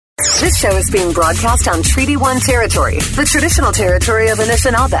This show is being broadcast on Treaty 1 territory, the traditional territory of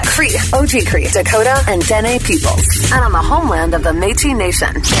Anishinaabe, Cree, Oji Cree, Dakota, and Dene peoples, and on the homeland of the Métis Nation.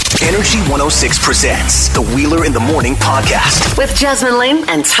 Energy 106 presents the Wheeler in the Morning podcast with Jasmine Lane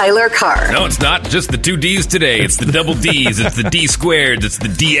and Tyler Carr. No, it's not just the two D's today. It's the double D's. It's the D squared. It's the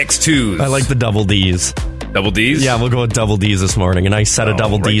DX2s. I like the double D's. Double D's? Yeah, we'll go with double D's this morning. A nice set of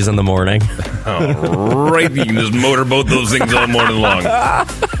double D's in the morning. All right. You can just motor both those things all morning long.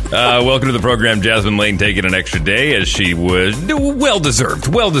 Welcome to the program. Jasmine Lane taking an extra day as she was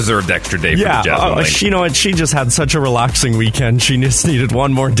well-deserved extra day for Jasmine Lane. You know what? She just had such a relaxing weekend. She just needed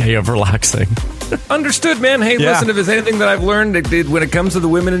one more day of relaxing. Understood, man. Hey, listen, if there's anything that I've learned when it comes to the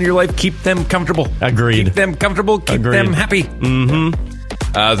women in your life, keep them comfortable. Agreed. Keep them comfortable. Keep them happy. Mm-hmm.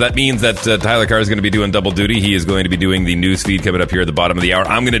 That means that Tyler Carr is going to be doing double duty. He is going to be doing the news feed coming up here at the bottom of the hour.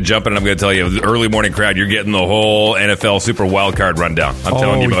 I'm going to jump in and I'm going to tell you, the early morning crowd, you're getting the whole NFL Super Wildcard rundown. I'm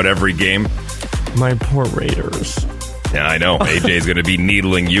telling you about every game. My poor Raiders. Yeah, I know. AJ's going to be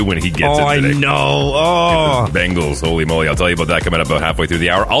needling you when he gets in today. I know. Oh, Bengals. Holy moly. I'll tell you about that coming up about halfway through the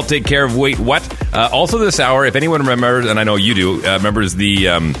hour. I'll take care of Wait What. Also this hour, if anyone remembers, and I know you do, remembers the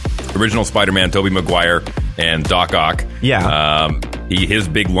original Spider-Man, Tobey Maguire and Doc Ock. Yeah. His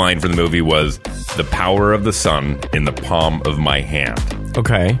big line for the movie was, "The power of the sun in the palm of my hand."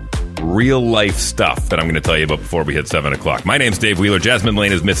 Okay. Real life stuff that I'm going to tell you about before we hit 7 o'clock. My name's Dave Wheeler. Jasmine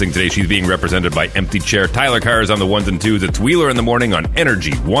Lane is missing today. She's being represented by Empty Chair. Tyler Carr is on the ones and twos. It's Wheeler in the Morning on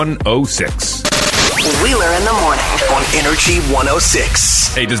Energy 106. Wheeler in the Morning on Energy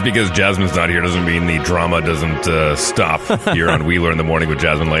 106. Hey, just because Jasmine's not here doesn't mean the drama doesn't stop here on Wheeler in the Morning with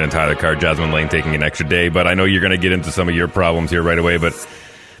Jasmine Lane and Tyler Carr. Jasmine Lane taking an extra day, but I know you're going to get into some of your problems here right away. But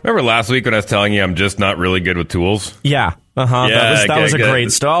remember last week when I was telling you I'm just not really good with tools? Yeah. Uh-huh. Yeah, that was a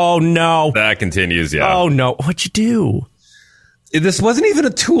great story. Oh, no. That continues, yeah. Oh, no. What'd you do? This wasn't even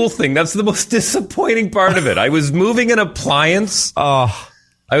a tool thing. That's the most disappointing part of it. I was moving an appliance. And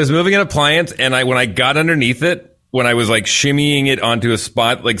when I got underneath it, when I was like shimmying it onto a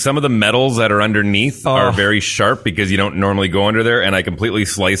spot, like some of the metals that are underneath are very sharp because you don't normally go under there, and I completely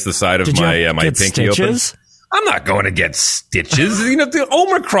sliced the side of my pinky open. I'm not going to get stitches. You know, the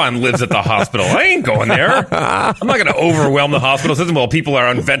Omicron lives at the hospital. I ain't going there. I'm not going to overwhelm the hospital system while people are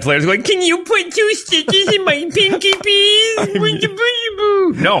on ventilators going, "Can you put 2 stitches in my pinky,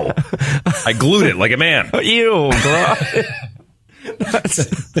 please?" No. I glued it like a man. Ew, bro.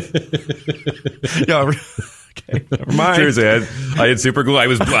 Yeah. Okay, never mind. Seriously, I had super glue. I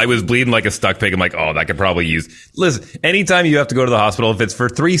was bleeding like a stuck pig. I'm like, oh, that could probably use. Listen, anytime you have to go to the hospital, if it's for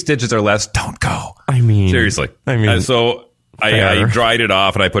 3 stitches or less, don't go. I mean, seriously. So I dried it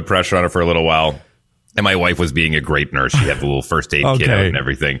off and I put pressure on it for a little while. And my wife was being a great nurse. She had the little first aid kit out and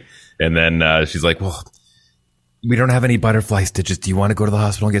everything. And then she's like, "Well, we don't have any butterfly stitches. Do you want to go to the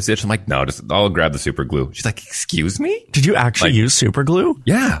hospital and get stitched?" I'm like, "No, I'll grab the super glue." She's like, "Excuse me? Did you actually use super glue?"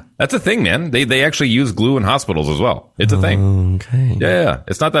 Yeah, that's a thing, man. They actually use glue in hospitals as well. It's a thing. Okay. Yeah.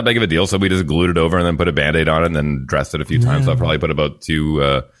 It's not that big of a deal. So we just glued it over and then put a Band-Aid on it and then dressed it a few times. I'll probably put about two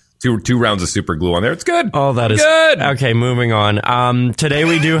rounds of super glue on there. It's good. Oh, that is good. Okay, moving on. Today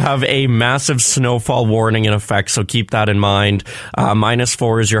we do have a massive snowfall warning in effect, so keep that in mind.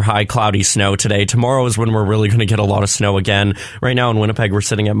 -4 is your high cloudy snow today. Tomorrow is when we're really going to get a lot of snow again. Right now in Winnipeg, we're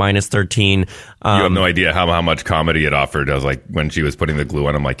sitting at -13. You have no idea how much comedy it offered. I was like, when she was putting the glue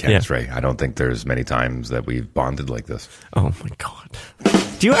on, I'm like, Candace Ray, I don't think there's many times that we've bonded like this. Oh my God.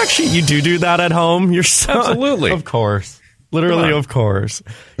 Do you actually, you do that at home? You're so, absolutely. Of course. Literally, of course.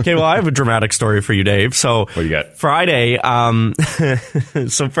 Okay, well, I have a dramatic story for you, Dave. So, what do you got? Friday, I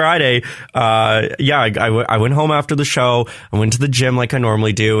went home after the show. I went to the gym like I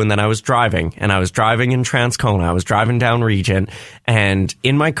normally do, and then I was driving. And I was driving in Transcona. I was driving down Regent, and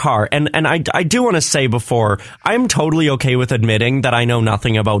in my car. And I do want to say before, I'm totally okay with admitting that I know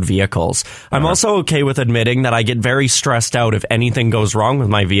nothing about vehicles. I'm also okay with admitting that I get very stressed out if anything goes wrong with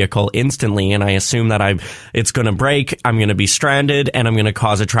my vehicle instantly, and I assume that it's going to break, I'm going to be stranded, and I'm going to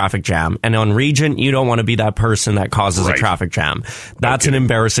cause a traffic jam. And on Regent, you don't want to be that person that causes a traffic jam. That's an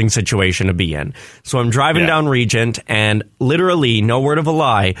embarrassing situation to be in. So I'm driving down Regent, and literally, no word of a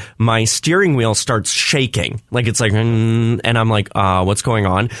lie, my steering wheel starts shaking. Like, it's like, and I'm like, what's going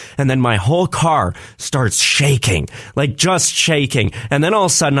on? And then my whole car starts shaking, like just shaking. And then all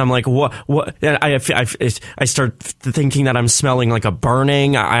of a sudden, I'm like, what? And I start thinking that I'm smelling like a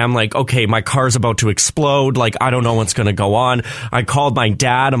burning. I'm like, okay, my car's about to explode. Like, I don't know what's going to go go on. I called my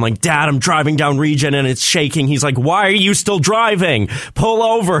dad. I'm like, Dad, I'm driving down Regent and it's shaking. He's like, why are you still driving? Pull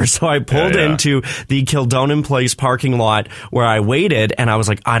over. So I pulled into the Kildonan Place parking lot where I waited, and I was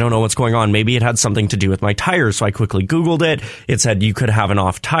like, I don't know what's going on. Maybe it had something to do with my tires. So I quickly Googled it. It said you could have an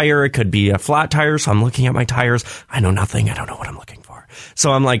off tire. It could be a flat tire. So I'm looking at my tires. I know nothing. I don't know what I'm looking for.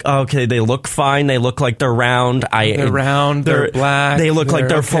 So I'm like, okay, they look fine. They look like they're round. They're round. They're black. They look like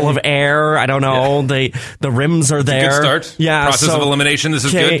they're full of air. I don't know. The rims are there. Good start. Yeah. Process of elimination. This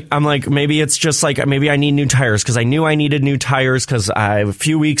is good. I'm like, maybe it's just like, maybe I need new tires, because I knew I needed new tires because a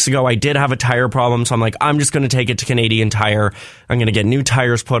few weeks ago I did have a tire problem. So I'm like, I'm just going to take it to Canadian Tire. I'm going to get new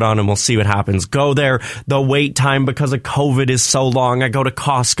tires put on and we'll see what happens. Go there. The wait time because of COVID is so long. I go to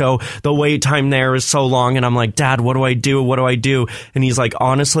Costco. The wait time there is so long. And I'm like, Dad, what do I do? What do I do? And he's like,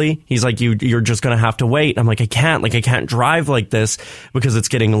 honestly, he's like, you're just going to have to wait. I'm like, I can't drive like this because it's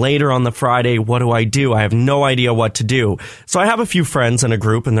getting later on the Friday. What do? I have no idea what to do. So I have a few friends in a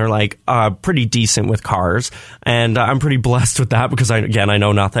group, and they're like pretty decent with cars. And I'm pretty blessed with that because I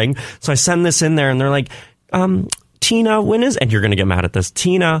know nothing. So I send this in there and they're like, Tina, and you're going to get mad at this.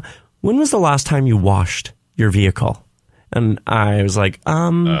 Tina, when was the last time you washed your vehicle? And I was like,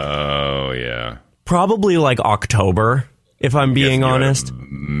 oh yeah, probably like October, if I'm being honest.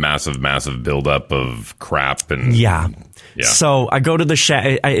 Massive buildup of crap and yeah. So I go to the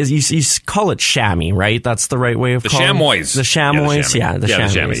you call it chamois, right? That's the right way of calling it. The chamois. Yeah, the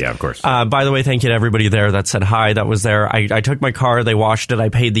chamois. Yeah, of course. By the way, thank you to everybody there that said hi. That was there. I took my car. They washed it. I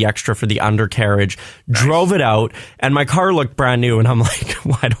paid the extra for the undercarriage. Nice. Drove it out, and my car looked brand new. And I'm like,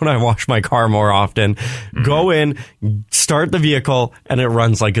 why don't I wash my car more often? Mm-hmm. Go in, start the vehicle, and it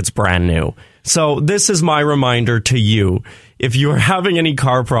runs like it's brand new. So this is my reminder to you. If you are having any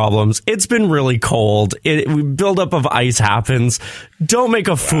car problems, it's been really cold. Buildup of ice happens. Don't make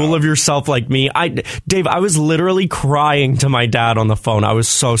a fool of yourself like me. Dave, I was literally crying to my dad on the phone. I was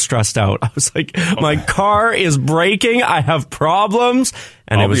so stressed out. I was like, my car is breaking. I have problems.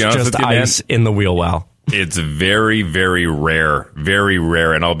 And it was just ice in the wheel well. It's very, very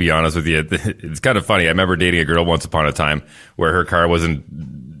rare. And I'll be honest with you, it's kind of funny. I remember dating a girl once upon a time where her car wasn't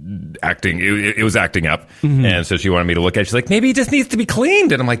acting, it was acting up. Mm-hmm. And so she wanted me to look at it. She's like, maybe it just needs to be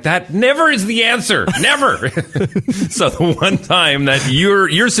cleaned. And I'm like, that never is the answer. Never. So the one time that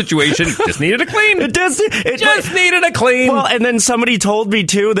your situation just needed a clean. It just needed a clean. Well, and then somebody told me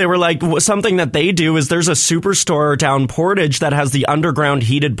too, they were like, something that they do is there's a superstore down Portage that has the underground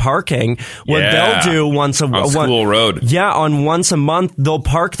heated parking. What they'll do on School Road. Yeah, on once a month, they'll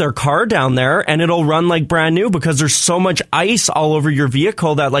park their car down there and it'll run like brand new because there's so much ice all over your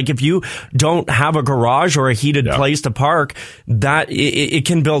vehicle that, like, if you don't have a garage or a heated place to park, that it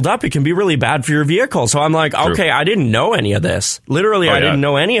can build up. It can be really bad for your vehicle. So I'm like, okay, I didn't know any of this. Literally, I didn't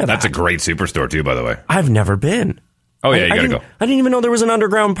know any of that. That's a great superstore too, by the way. I've never been. Oh yeah, you gotta go. I didn't even know there was an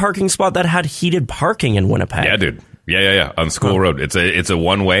underground parking spot that had heated parking in Winnipeg. Yeah, dude. Yeah. On School Road. It's a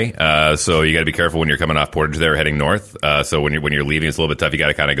one way. So you got to be careful when you're coming off Portage there heading north. So when you're leaving, it's a little bit tough. You got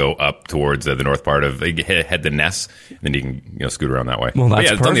to kind of go up towards the north part of, head to Ness, and then you can, scoot around that way. Well,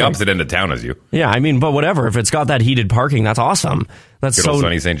 that's it's on the opposite end of town as you. Yeah. I mean, but whatever. If it's got that heated parking, that's awesome. That's good old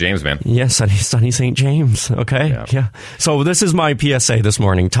sunny St. James, man. Yes, sunny St. James. Okay. Yeah. So this is my PSA this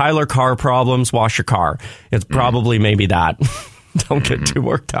morning. Tyler, car problems, wash your car. It's probably maybe that. Don't get too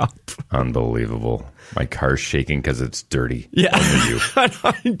worked up. Unbelievable. My car's shaking because it's dirty. Yeah. Only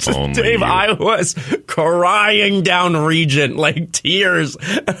you. Dave, I was crying down Regent, like tears.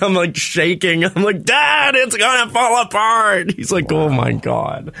 And I'm like shaking. I'm like, Dad, it's going to fall apart. He's like, oh my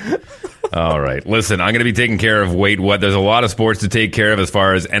God. All right. Listen, I'm going to be taking care of Wait What. There's a lot of sports to take care of as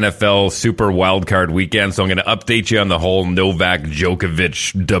far as NFL Super Wildcard Weekend. So I'm going to update you on the whole Novak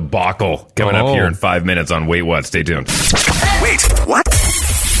Djokovic debacle coming up here in 5 minutes on Wait What. Stay tuned. Wait, what?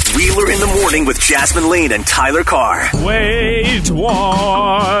 Wheeler in the Morning with Jasmine Lane and Tyler Carr. Wait,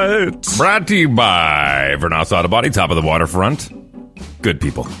 what? Brought to you by Vernas Auto Body, top of the waterfront. Good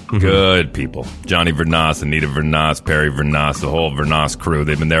people. Mm-hmm. Good people. Johnny Vernas, Anita Vernas, Perry Vernas, the whole Vernas crew.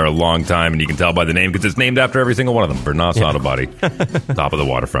 They've been there a long time, and you can tell by the name because it's named after every single one of them. Vernas Auto Body, top of the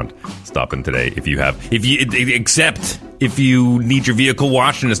waterfront. Stop in today except if you need your vehicle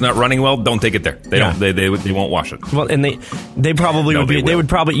washed and it's not running well, don't take it there. They won't wash it. Well, and they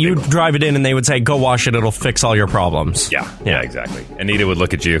probably you'd drive it in and they would say, go wash it, it'll fix all your problems. Yeah, exactly. Anita would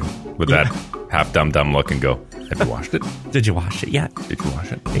look at you with that half dumb look and go, have you washed it? Did you wash it yet? Did you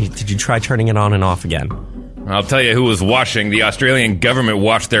wash it? Did you try turning it on and off again? I'll tell you who was washing. The Australian government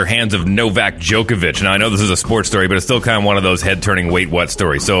washed their hands of Novak Djokovic. Now, I know this is a sports story, but it's still kind of one of those head-turning wait-what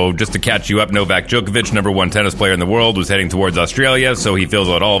stories. So just to catch you up, Novak Djokovic, number one tennis player in the world, was heading towards Australia. So he fills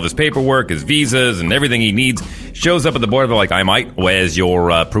out all of his paperwork, his visas, and everything he needs. Shows up at the border. They're like, "I might. Where's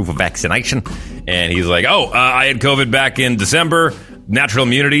your proof of vaccination?" And he's like, I had COVID back in December. Natural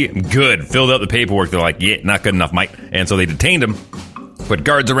immunity. Good. Filled out the paperwork. They're like, yeah, not good enough, mate. And so they detained him. Put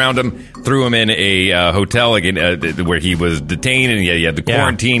guards around him, threw him in a hotel where he was detained, and he had the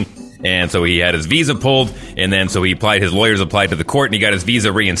quarantine. And so he had his visa pulled, and then so his lawyers applied to the court, and he got his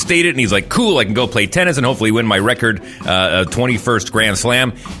visa reinstated, and he's like, cool, I can go play tennis and hopefully win my record 21st Grand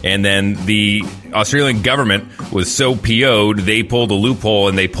Slam. And then the Australian government was so PO'd, they pulled a loophole,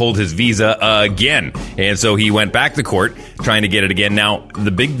 and they pulled his visa again. And so he went back to court, trying to get it again. Now,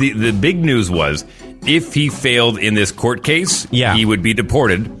 the big news was, if he failed in this court case, he would be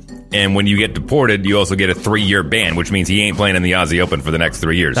deported. And when you get deported, you also get a 3-year ban, which means he ain't playing in the Aussie Open for the next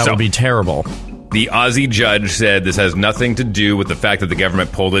 3 years. That would be terrible. The Aussie judge said this has nothing to do with the fact that the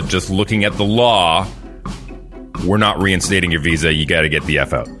government pulled it. Just looking at the law, we're not reinstating your visa. You got to get the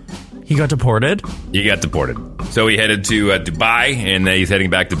F out. He got deported? He got deported. So he headed to Dubai, and he's heading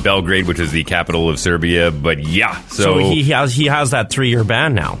back to Belgrade, which is the capital of Serbia. But so he has that 3-year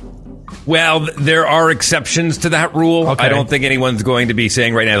ban now. Well, there are exceptions to that rule. Okay. I don't think anyone's going to be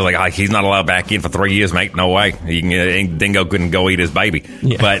saying right now, like, he's not allowed back in for 3 years, mate. No way. Dingo couldn't go eat his baby.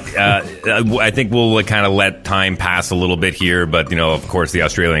 Yeah. But I think we'll kind of let time pass a little bit here. But, of course, the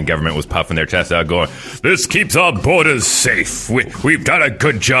Australian government was puffing their chest out going, this keeps our borders safe. We've done a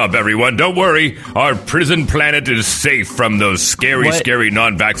good job, everyone. Don't worry. Our prison planet is safe from those scary,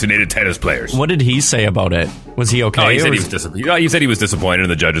 non-vaccinated tennis players. What did he say about it? Was he okay? Oh, he said he was disappointed in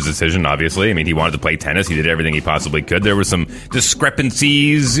the judge's decision, obviously. I mean, he wanted to play tennis. He did everything he possibly could. There were some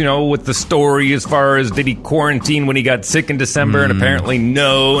discrepancies, with the story as far as did he quarantine when he got sick in December, and apparently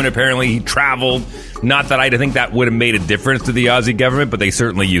no, and apparently he traveled. Not that I think that would have made a difference to the Aussie government, but they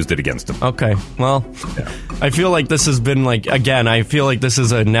certainly used it against him. Okay, well, I feel like this has been I feel like this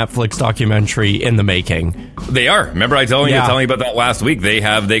is a Netflix documentary in the making. They are. Remember I telling you about that last week? They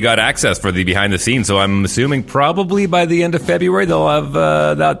got access for the behind the scenes, so I'm assuming probably by the end of February they'll have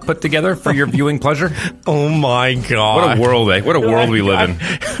that put together for your viewing pleasure. Oh my God. What a world, eh? What a world we live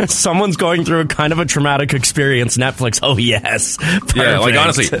in. Someone's going through kind of a traumatic experience. Netflix. Oh, yes. Perfect. Yeah,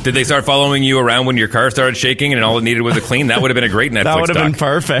 honestly, did they start following you around when your car started shaking and all it needed was a clean? That would have been a great Netflix doc. That would have been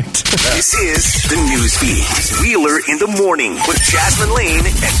perfect. This is the Newsfeed. Wheeler in the Morning with Jasmine Lane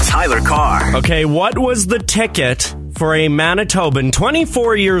and Tyler Carr. Okay, what was the ticket for a Manitoban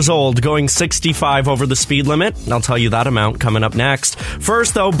 24 years old going 65 over the speed limit? I'll tell you that amount coming up next.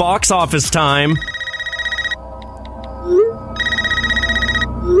 First, though, box office time.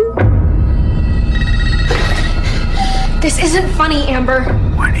 This isn't funny, Amber.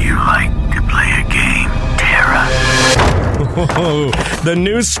 Would you like to play a game, Tara? The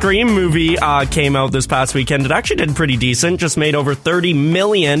new Scream movie came out this past weekend. It actually did pretty decent. Just made over $30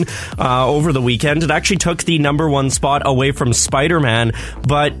 million over the weekend. It actually took the #1 spot away from Spider-Man.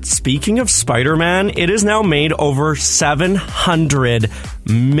 But speaking of Spider-Man, it has now made over $700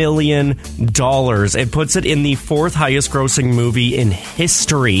 million. It puts it in the 4th highest grossing movie in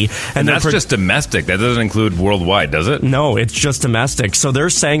history. And that's just domestic. That doesn't include worldwide, does it? No, it's just domestic. So they're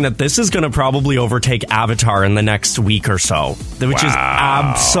saying that this is going to probably overtake Avatar in the next week or so, which is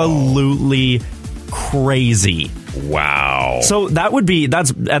absolutely crazy. Wow. So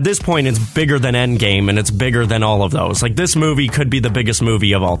that's at this point, it's bigger than Endgame, and it's bigger than all of those. Like, this movie could be the biggest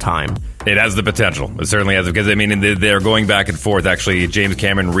movie of all time. It has the potential. It certainly has, because, I mean, they're going back and forth. Actually, James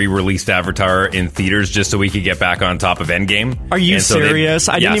Cameron re-released Avatar in theaters just so we could get back on top of Endgame. Are you serious?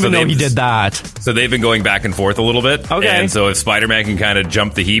 I didn't even know he did that. So they've been going back and forth a little bit. Okay. And so if Spider-Man can kind of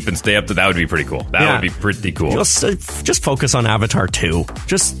jump the heap and stay up to that, would be pretty cool. That would be pretty cool. Just focus on Avatar 2.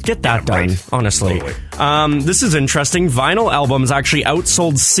 Just get that done, right. Honestly. Totally. This is interesting. Vinyl albums actually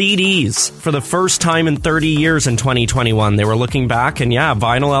outsold CDs for the first time in 30 years in 2021. They were looking back, and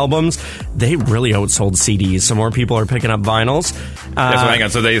vinyl albums, they really outsold CDs. So more people are picking up vinyls. So hang on.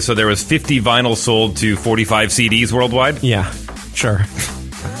 So there was 50 vinyls sold to 45 CDs worldwide? Yeah, sure.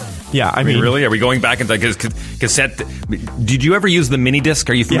 Yeah, I mean, really? Are we going back into cassette? Did you ever use the mini disc?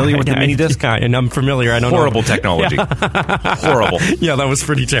 Are you familiar with the mini disc? Yeah, and I'm familiar. I don't know. Horrible technology. Horrible. Yeah, that was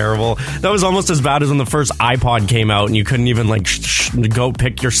pretty terrible. That was almost as bad as when the first iPod came out and you couldn't even go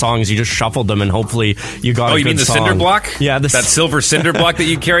pick your songs. You just shuffled them and hopefully you got a good song. Oh, you mean the cinder block? Yeah, that silver cinder block that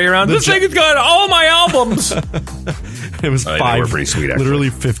you carry around. This thing has got all my albums. It was they were pretty sweet, actually. Literally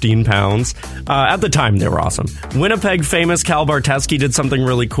 15 pounds. At the time, they were awesome. Winnipeg famous Cal Barteski did something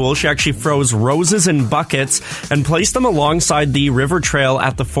really cool. She actually froze roses in buckets and placed them alongside the river trail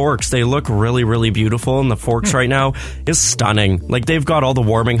at the Forks. They look really, really beautiful, and the Forks right now is stunning. Like, they've got all the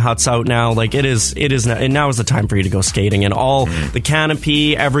warming huts out now. Like, it is, and now is the time for you to go skating, and all the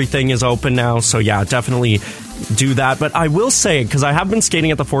canopy, everything is open now. So yeah, definitely do that. But I will say, because I have been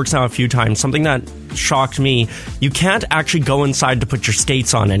skating at the Forks now a few times, something that shocked me, you can't actually go inside to put your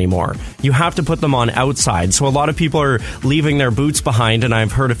skates on anymore. You have to put them on outside. So a lot of people are leaving their boots behind, and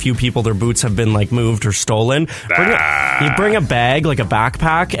I've heard a few people, their boots have been like moved or stolen. You bring a bag, like a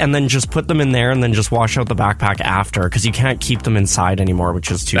backpack, and then just put them in there and then just wash out the backpack after, because you can't keep them inside anymore,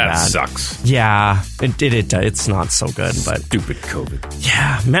 which is too bad. That sucks. Yeah, it's not so good. But stupid COVID.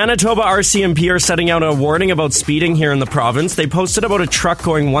 Yeah. Manitoba RCMP are setting out a warning about speeding here in the province. They posted about a truck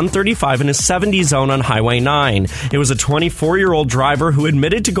going 135 in a 70 zone on Highway 9. It was a 24-year-old driver who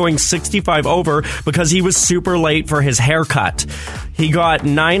admitted to going 65 over because he was super late for his haircut. He got a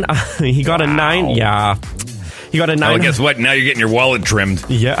 9. Yeah. You got a Oh, guess what? Now you're getting your wallet trimmed.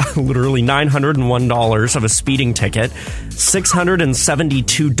 Yeah, literally $901 of a speeding ticket,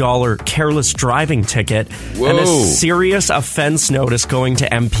 $672 careless driving ticket, and a serious offense notice going to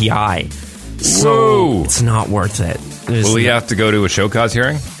MPI. So it's not worth it. Will he have to go to a show cause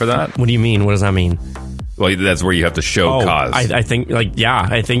hearing for that? What do you mean? What does that mean? Well, that's where you have to show cause. I think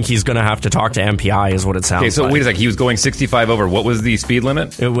he's going to have to talk to MPI is what it sounds like. Okay, so wait a second. He was going 65 over. What was the speed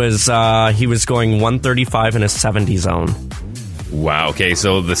limit? It was, he was going 135 in a 70 zone. Wow. Okay,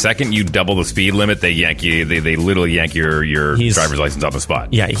 so the second you double the speed limit, they yank you. They literally yank your driver's license off the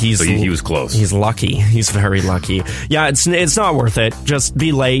spot. Yeah, he was close. He's lucky. He's very lucky. Yeah, it's not worth it. Just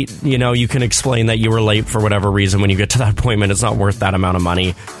be late. You know, you can explain that you were late for whatever reason when you get to that appointment. It's not worth that amount of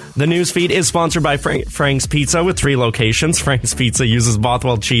money. The newsfeed is sponsored by Frank's Pizza with 3 locations. Frank's Pizza uses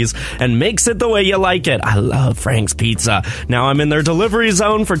Bothwell cheese and makes it the way you like it. I love Frank's Pizza. Now I'm in their delivery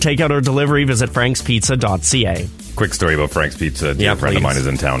zone. For takeout or delivery, visit frankspizza.ca. Quick story about Frank's Pizza. A friend of mine is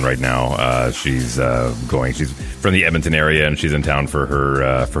in town right now. She's from the Edmonton area, and she's in town for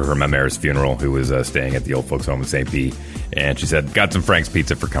her mama's funeral, who was staying at the old folks home in St. P. And she said, got some Frank's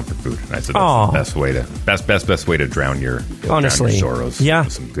Pizza for comfort food. And I said, that's the best way to drown your sorrows. Yeah.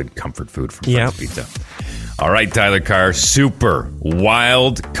 With some good comfort food from Frank's Pizza. All right, Tyler Carr, Super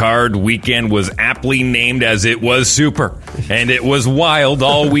Wild Card Weekend was aptly named as it was super. And it was wild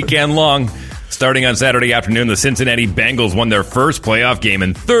all weekend long. Starting on Saturday afternoon, the Cincinnati Bengals won their first playoff game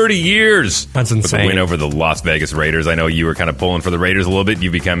in 30 years. That's insane. With a win over the Las Vegas Raiders. I know you were kind of pulling for the Raiders a little bit.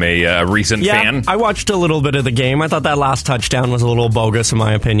 You've become a recent fan. I watched a little bit of the game. I thought that last touchdown was a little bogus in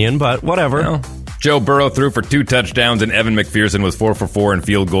my opinion, but whatever. Well, Joe Burrow threw for 2 touchdowns, and Evan McPherson was 4 for 4 in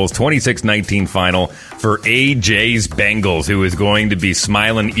field goals. 26-19 final for AJ's Bengals, who is going to be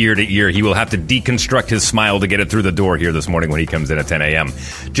smiling ear to ear. He will have to deconstruct his smile to get it through the door here this morning when he comes in at 10 a.m.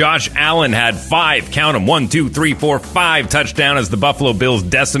 Josh Allen had 5, count them, 1, 2, 3, 4, 5 touchdown as the Buffalo Bills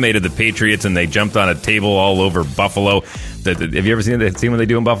decimated the Patriots, and they jumped on a table all over Buffalo. Have you ever seen what they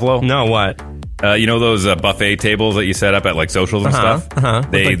do in Buffalo? No, what? You know those buffet tables that you set up at like socials and stuff?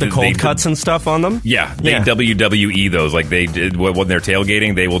 With the cold cuts and stuff on them? Yeah, they WWE those. Like they did when they're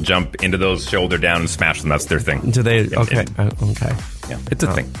tailgating, they will jump into those shoulder down and smash them. That's their thing. Do they? Okay. Okay. Yeah, it's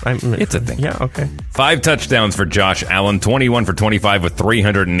a thing. It's a thing. Yeah, okay. 5 touchdowns for Josh Allen, 21 for 25 with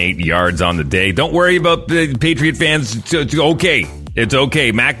 308 yards on the day. Don't worry about the Patriot fans. It's okay. It's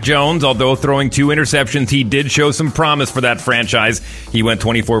okay. Mac Jones, although throwing 2 interceptions, he did show some promise for that franchise. He went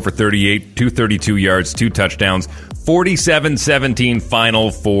 24 for 38, 232 yards, 2 touchdowns, 47-17 final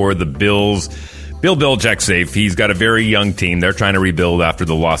for the Bills. Bill Belichick's safe. He's got a very young team. They're trying to rebuild after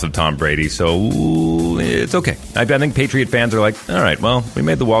the loss of Tom Brady, so it's okay. I think Patriot fans are like, all right, well, we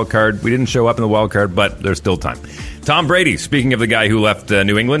made the wild card. We didn't show up in the wild card, but there's still time. Tom Brady, speaking of the guy who left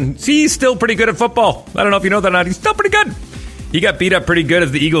New England, he's still pretty good at football. I don't know if you know that or not. He's still pretty good. He got beat up pretty good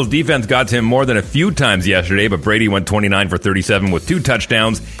as the Eagles' defense got to him more than a few times yesterday, but Brady went 29 for 37 with 2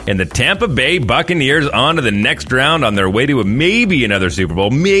 touchdowns, and the Tampa Bay Buccaneers on to the next round on their way to maybe another Super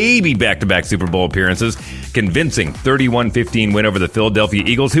Bowl, maybe back-to-back Super Bowl appearances. Convincing 31-15 win over the Philadelphia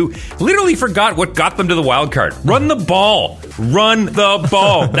Eagles, who literally forgot what got them to the wild card. Run the ball. Run the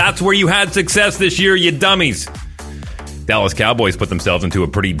ball. That's where you had success this year, you dummies. Dallas Cowboys put themselves into a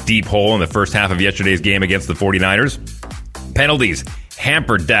pretty deep hole in the first half of yesterday's game against the 49ers. Penalties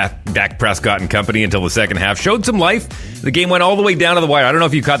hampered Dak Prescott and company until the second half. Showed some life. The game went all the way down to the wire. I don't know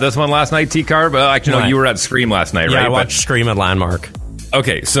if you caught this one last night, T-Carb. Actually, no, you were at Scream last night, right? Yeah, I watched Scream at Landmark.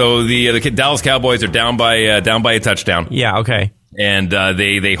 Okay, so the Dallas Cowboys are down by a touchdown. Yeah, okay. And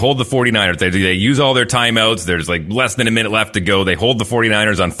they hold the 49ers. They use all their timeouts. There's like less than a minute left to go. They hold the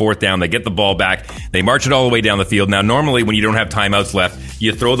 49ers on 4th down. They get the ball back. They march it all the way down the field. Now, normally when you don't have timeouts left,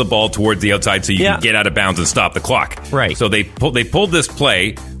 you throw the ball towards the outside so you can get out of bounds and stop the clock. Right. So they pulled this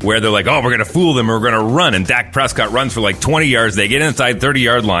play where they're like, oh, we're going to fool them. We're going to run. And Dak Prescott runs for like 20 yards. They get inside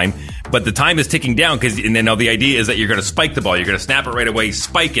 30-yard line. But the time is ticking down and then now the idea is that you're going to spike the ball. You're going to snap it right away,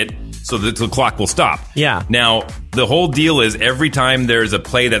 spike it, so that the clock will stop. Yeah. Now, the whole deal is every time there's a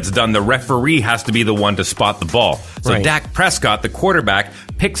play that's done, the referee has to be the one to spot the ball. So right. Dak Prescott, the quarterback,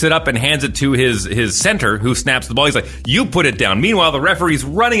 picks it up and hands it to his center, who snaps the ball. He's like, you put it down. Meanwhile, the referee's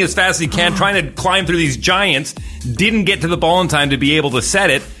running as fast as he can, trying to climb through these giants, didn't get to the ball in time to be able to set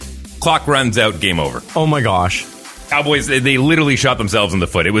it. Clock runs out, game over. Oh my gosh. Cowboys, they literally shot themselves in the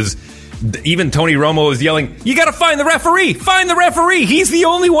foot. It was... Even Tony Romo was yelling, you got to find the referee! Find the referee! He's the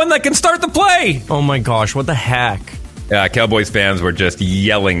only one that can start the play! Oh my gosh, what the heck? Cowboys fans were just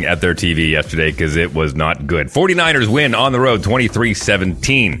yelling at their TV yesterday because it was not good. 49ers win on the road,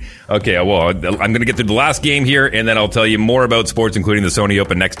 23-17. Okay, well, I'm going to get through the last game here, and then I'll tell you more about sports, including the Sony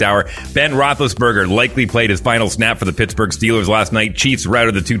Open next hour. Ben Roethlisberger likely played his final snap for the Pittsburgh Steelers last night. Chiefs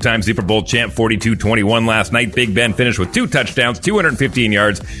routed the two-time Super Bowl champ 42-21 last night. Big Ben finished with 2 touchdowns, 215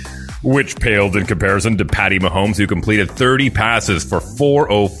 yards, which paled in comparison to Patty Mahomes, who completed 30 passes for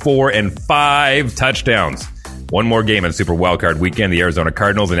 404 and 5 touchdowns. One more game in Super Wildcard Weekend. The Arizona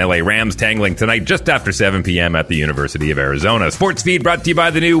Cardinals and LA Rams tangling tonight just after 7 p.m. at the University of Arizona. Sports Feed brought to you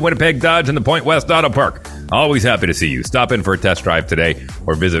by the new Winnipeg Dodge and the Point West Auto Park. Always happy to see you. Stop in for a test drive today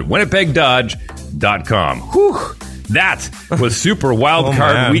or visit winnipegdodge.com. Whew, that was Super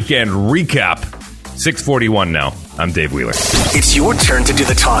Wildcard Weekend recap. 6:41 now. I'm Dave Wheeler. It's your turn to do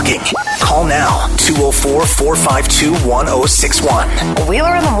the talking. Call now. 204-452-1061.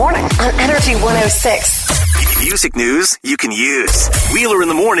 Wheeler in the Morning on Energy 106. Music news you can use. Wheeler in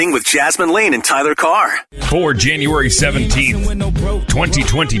the Morning with Jasmine Lane and Tyler Carr. For January 17th,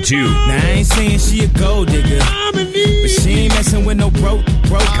 2022. Now I ain't saying she a gold digger, but she ain't messing with no broke.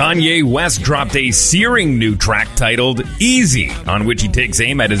 Kanye West dropped a searing new track titled Easy, on which he takes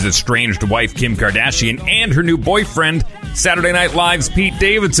aim at his estranged wife Kim Kardashian and her new boyfriend, Saturday Night Live's Pete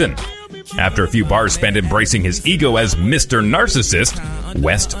Davidson. After a few bars spent embracing his ego as Mr. Narcissist,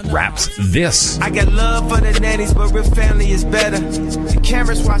 West raps this. I got love for the nannies, but real family is better. The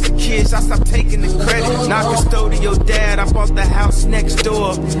cameras watch the kids, I stop taking the credit. Not custodial dad, I bought the house next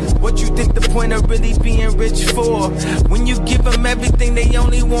door. What you think the point of really being rich for? When you give them everything, they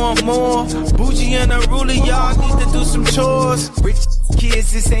only want more. Bougie and unruly, y'all need to do some chores. Rich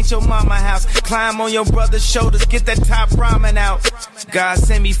kids, this ain't your mama house. Climb on your brother's shoulders, get that top ramen out. God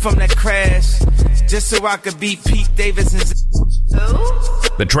sent me from that crash just so I could beat Pete Davidson's.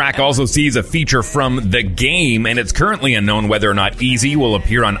 The track also sees a feature from The Game, and it's currently unknown whether or not Easy will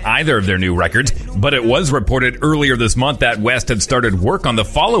appear on either of their new records, but it was reported earlier this month that West had started work on the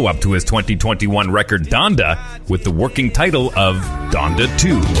follow-up to his 2021 record Donda, with the working title of Donda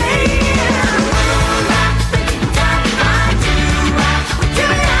 2.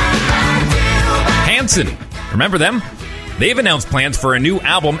 Hanson, remember them? They've announced plans for a new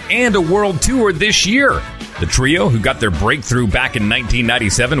album and a world tour this year. The trio, who got their breakthrough back in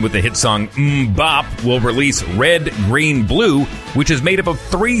 1997 with the hit song Bop, will release Red, Green, Blue, which is made up of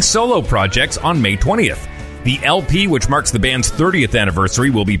 3 solo projects on May 20th. The LP, which marks the band's 30th anniversary,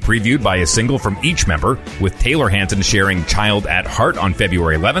 will be previewed by a single from each member, with Taylor Hanson sharing Child at Heart on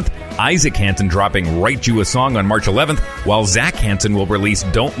February 11th, Isaac Hanson dropping Write You a Song on March 11th, while Zach Hanson will release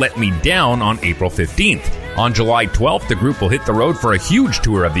Don't Let Me Down on April 15th. On July 12th, the group will hit the road for a huge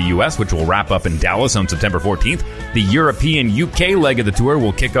tour of the U.S., which will wrap up in Dallas on September 14th. The European UK leg of the tour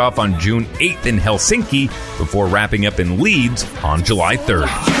will kick off on June 8th in Helsinki, before wrapping up in Leeds on July 3rd.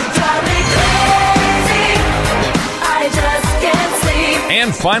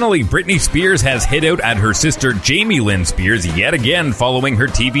 And finally, Britney Spears has hit out at her sister Jamie Lynn Spears yet again following her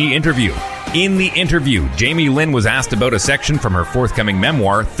TV interview. In the interview, Jamie Lynn was asked about a section from her forthcoming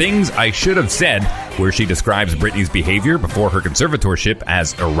memoir, Things I Should Have Said, where she describes Britney's behavior before her conservatorship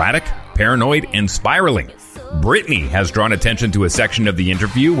as erratic, paranoid, and spiraling. Britney has drawn attention to a section of the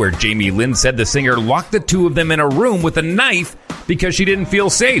interview where Jamie Lynn said the singer locked the two of them in a room with a knife because she didn't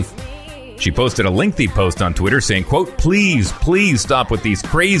feel safe. She posted a lengthy post on Twitter saying, quote, please stop with these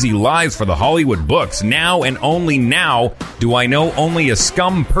crazy lies for the Hollywood books. Now and only now do I know only a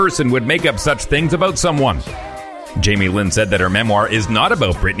scum person would make up such things about someone. Jamie Lynn said that her memoir is not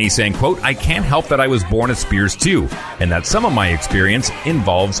about Britney, saying, quote, I can't help that I was born a Spears too, and that some of my experience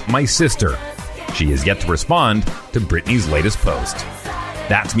involves my sister. She has yet to respond to Britney's latest post.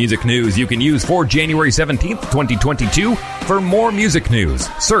 That's music news you can use for January 17th, 2022. For more music news,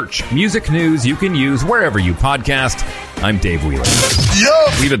 search Music News You Can Use wherever you podcast. I'm Dave Wheeler.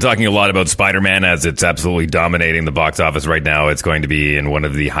 We've been talking a lot about Spider-Man as it's absolutely dominating the box office right now. It's going to be in one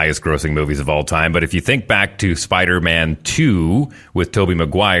of the highest grossing movies of all time. But if you think back to Spider-Man 2 with Tobey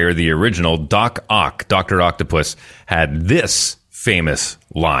Maguire, the original, Doc Ock, Dr. Octopus, had this famous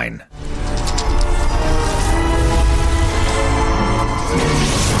line.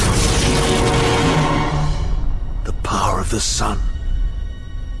 The power of the sun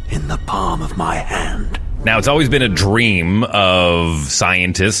in the palm of my hand. Now, it's always been a dream of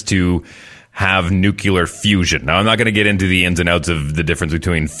scientists to have nuclear fusion. Now, I'm not going to get into the ins and outs of the difference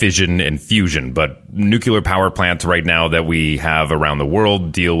between fission and fusion, but nuclear power plants right now that we have around the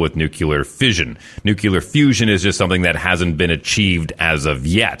world deal with nuclear fission. Nuclear fusion is just something that hasn't been achieved as of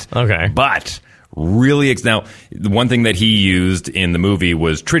yet. Okay. But really, now, the one thing that he used in the movie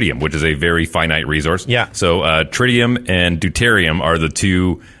was tritium, which is a very finite resource. Yeah. So tritium and deuterium are the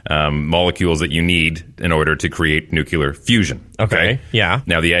two molecules that you need in order to create nuclear fusion. Okay. Yeah.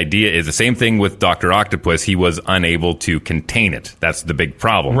 Now, the idea is the same thing with Dr. Octopus. He was unable to contain it. That's the big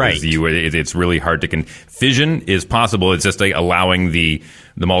problem. Right. It's really hard to fission is possible. It's just like allowing the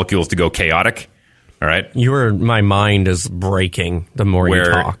molecules to go chaotic. All right. My mind is breaking the more you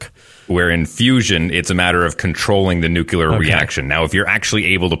talk. Where in fusion, it's a matter of controlling the nuclear reaction. Now, if you're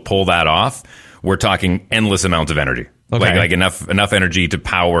actually able to pull that off, we're talking endless amounts of energy. Okay. Like enough energy to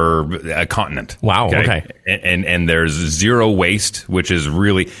power a continent. Wow. Okay. And there's zero waste, which is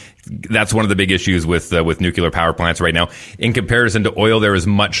really, that's one of the big issues with nuclear power plants right now. In comparison to oil, there is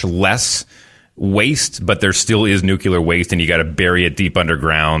much less waste, but there still is nuclear waste, and you got to bury it deep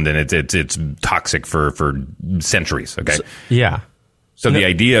underground, and it's toxic for centuries. Okay. So the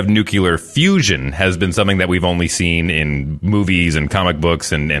idea of nuclear fusion has been something that we've only seen in movies and comic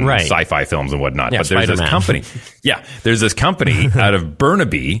books and right. sci-fi films and whatnot. Yeah, but there's Spider-Man. this company. There's this company out of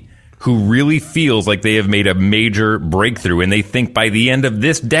Burnaby who really feels like they have made a major breakthrough, and they think by the end of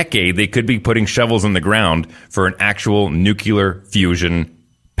this decade, they could be putting shovels in the ground for an actual nuclear fusion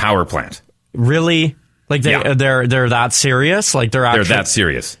power plant. Really? Like they're that serious? Like they're that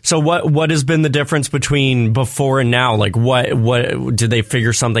serious. So what has been the difference between before and now? Like what did they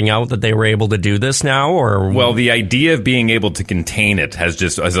figure something out that they were able to do this now, or? Well, the idea of being able to contain it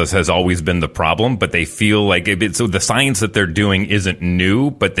has always been the problem, but they feel like so the science that they're doing isn't new,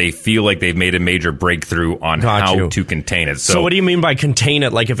 but they feel like they've made a major breakthrough on how to contain it. So what do you mean by contain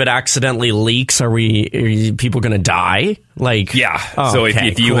it? Like if it accidentally leaks, are people going to die? Like so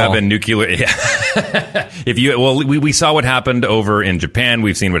if you have a nuclear we saw what happened over in Japan.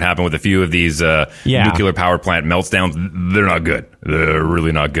 We've seen what happened with a few of these nuclear power plant meltdowns. They're not good. They're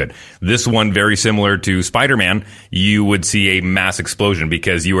really not good. This one, very similar to Spider-Man, you would see a mass explosion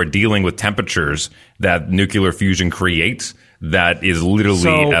because you are dealing with temperatures that nuclear fusion creates that is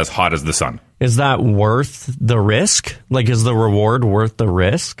literally as hot as the sun. Is that worth the risk? Like, is the reward worth the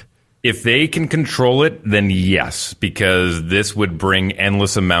risk? If they can control it, then yes, because this would bring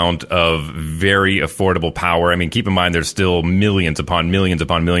endless amount of very affordable power. I mean, keep in mind, there's still millions upon millions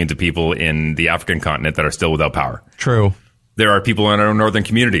upon millions of people in the African continent that are still without power. True. There are people in our northern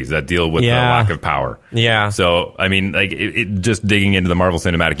communities that deal with the lack of power. Yeah. So, I mean, like, just digging into the Marvel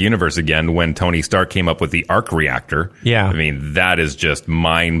Cinematic Universe again, when Tony Stark came up with the arc reactor. Yeah. I mean, that is just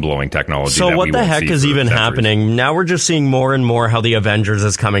mind-blowing technology. So what the heck is even happening? Now we're just seeing more and more how the Avengers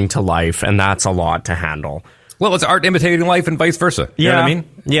is coming to life, and that's a lot to handle. Well, it's art imitating life and vice versa. You know what I mean?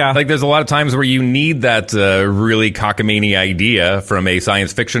 Yeah. Like, there's a lot of times where you need that really cockamamie idea from a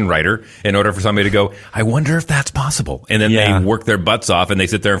science fiction writer in order for somebody to go, I wonder if that's possible. And then they work their butts off and they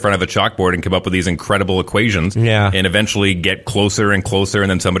sit there in front of a chalkboard and come up with these incredible equations. Yeah. And eventually get closer and closer, and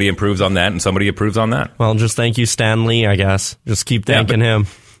then somebody improves on that and somebody improves on that. Well, just thank you, Stan Lee, I guess. Just keep thanking him.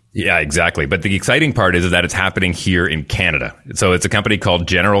 Yeah, exactly. But the exciting part is that it's happening here in Canada. So it's a company called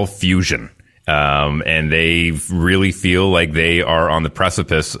General Fusion. And they really feel like they are on the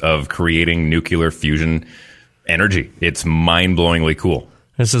precipice of creating nuclear fusion energy. It's mind-blowingly cool.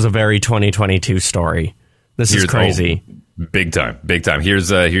 This is a very 2022 story. This is crazy. Big time.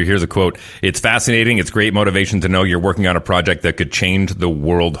 Here's a quote. It's fascinating. It's great motivation to know you're working on a project that could change the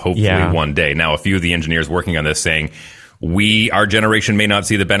world, hopefully one day. Now, a few of the engineers working on this saying, our generation may not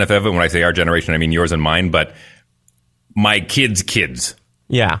see the benefit of it. When I say our generation, I mean yours and mine, but my kids' kids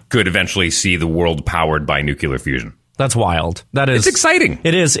could eventually see the world powered by nuclear fusion. That's wild. It's exciting.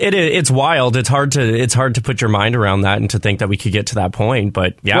 It is. It's wild. It's hard to put your mind around that and to think that we could get to that point.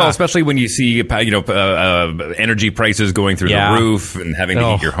 But well, especially when you see energy prices going through the roof and having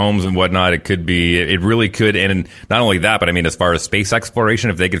to heat your homes and whatnot. It really could. And not only that, but I mean, as far as space exploration,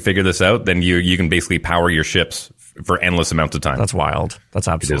 if they could figure this out, then you can basically power your ships for endless amounts of time. That's wild. That's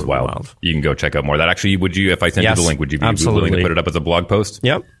absolutely wild. You can go check out more of that. Actually, would you, if I send you the link, would you be willing to put it up as a blog post?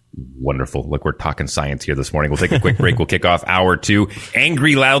 Yep. Wonderful. Look, we're talking science here this morning. We'll take a quick break. We'll kick off hour 2.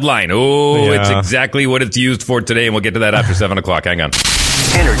 Angry Loud Line. It's exactly what it's used for today, and we'll get to that after 7 o'clock. Hang on.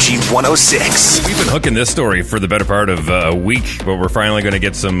 Energy 106. We've been hooking this story for the better part of a week, but we're finally going to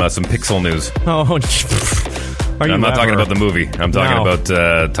get some Pixel news. I'm not talking about the movie. I'm talking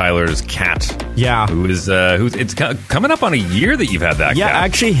about Tyler's cat. Yeah. Who's it's coming up on a year that you've had that cat. Yeah,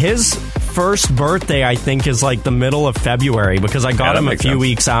 actually, his first birthday, I think, is like the middle of February because I got him a few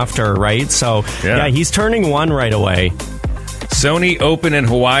weeks after, right? So, he's turning 1 right away. Sony Open in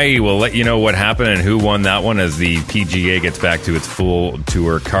Hawaii will let you know what happened and who won that one as the PGA gets back to its full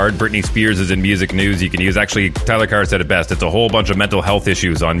tour card. Britney Spears is in music news you can use. Actually, Tyler Carr said it best. It's a whole bunch of mental health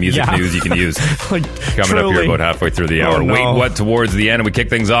issues on music news you can use. Coming up here about halfway through the hour. Wait, what? Towards the end, and we kick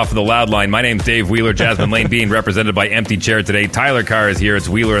things off with the Loud Line. My name's Dave Wheeler. Jasmine Lane being represented by Empty Chair today. Tyler Carr is here. It's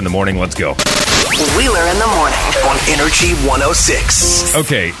Wheeler in the Morning. Let's go. Wheeler in the Morning on Energy 106.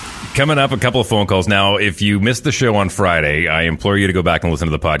 Okay. Coming up, a couple of phone calls. Now, if you missed the show on Friday, I implore you to go back and listen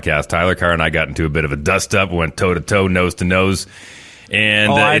to the podcast. Tyler Carr and I got into a bit of a dust-up, went toe-to-toe, nose-to-nose. And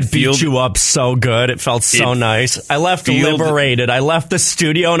I beat you up so good. It felt so nice. I left liberated. I left the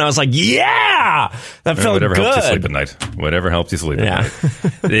studio and I was like, yeah! That felt good. Whatever helps you sleep at night. Whatever helps you sleep at night.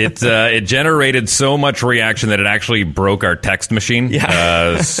 It generated so much reaction that it actually broke our text machine.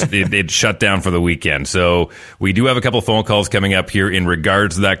 Yeah. It shut down for the weekend. So we do have a couple of phone calls coming up here in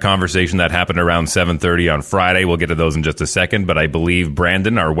regards to that conversation that happened around 7:30 on Friday. We'll get to those in just a second. But I believe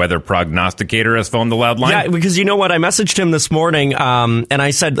Brandon, our weather prognosticator, has phoned the Loud Line. Yeah, because you know what? I messaged him this morning. And I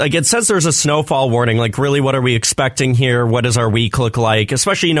said, like, it says there's a snowfall warning. Like, really, what are we expecting here? What does our week look like?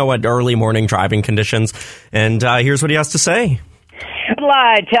 Especially, you know what, early morning driving conditions. And here's what he has to say.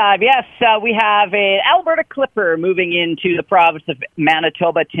 Headline time. Yes, we have an Alberta Clipper moving into the province of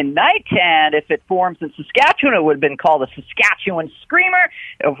Manitoba tonight, and if it forms in Saskatchewan, it would have been called a Saskatchewan Screamer,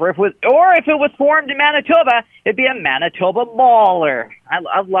 or if it was formed in Manitoba, it'd be a Manitoba Mauler.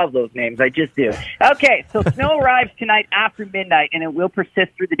 I love those names. I just do. Okay, so snow arrives tonight after midnight, and it will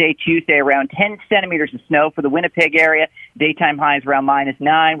persist through the day Tuesday, around 10 centimeters of snow for the Winnipeg area. Daytime highs around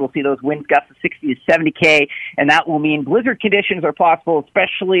 -9. We'll see those wind gusts of 60 to 70 km, and that will mean blizzard conditions are possible,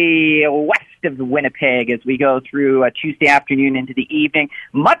 especially west of Winnipeg as we go through Tuesday afternoon into the evening.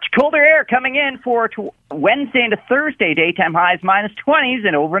 Much colder air coming in for Wednesday into Thursday. Daytime highs -20s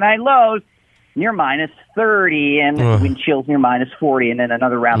and overnight lows near -30 and wind chills near -40, and then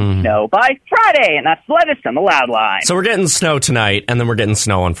another round of snow by Friday. And that's the latest on the Loud Line. So we're getting snow tonight, and then we're getting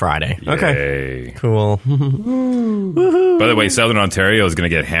snow on Friday. Yay. Okay. Cool. By the way, Southern Ontario is going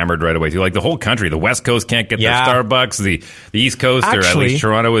to get hammered right away, too. Like the whole country. The West Coast can't get their Starbucks. The East Coast, or at least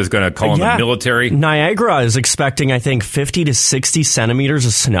Toronto, is going to call in the military. Niagara is expecting, I think, 50 to 60 centimeters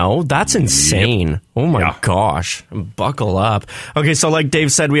of snow. That's insane. Yep. Oh, my gosh. Buckle up. Okay, so like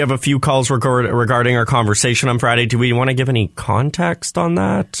Dave said, we have a few calls regarding our conversation on Friday. Do we want to give any context on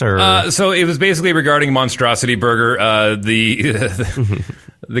that? Or? So it was basically regarding Monstrosity Burger.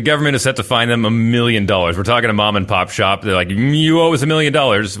 The government is set to fine them $1 million. We're talking a mom and pop shop. They're like, you owe us $1 million,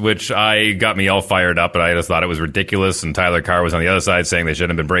 which got me all fired up, and I just thought it was ridiculous. And Tyler Carr was on the other side saying they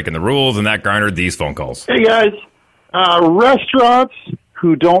shouldn't have been breaking the rules, and that garnered these phone calls. Hey, guys. Restaurants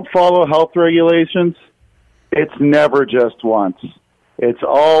who don't follow health regulations, it's never just once. It's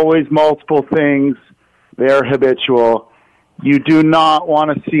always multiple things. They're habitual. You do not want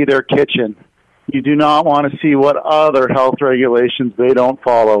to see their kitchen. You do not want to see what other health regulations they don't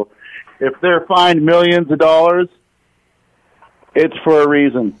follow. If they're fined millions of dollars, it's for a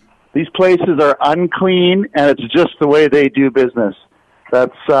reason. These places are unclean, and it's just the way they do business.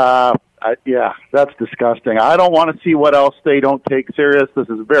 That's that's disgusting. I don't want to see what else they don't take serious. This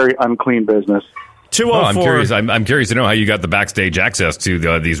is very unclean business. 204. I'm curious to know how you got the backstage access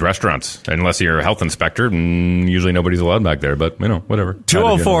to these restaurants. Unless you're a health inspector, usually nobody's allowed back there. But whatever.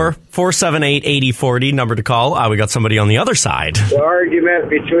 204-478-8040, number to call. We got somebody on the other side. The argument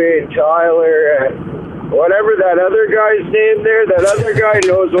between Tyler and whatever that other guy's name there, that other guy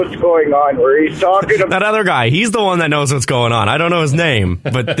knows what's going on. Where he's talking about that other guy, he's the one that knows what's going on. I don't know his name,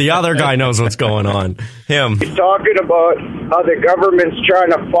 but the other guy knows what's going on. Him. He's talking about how the government's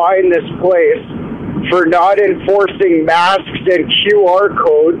trying to find this place for not enforcing masks and QR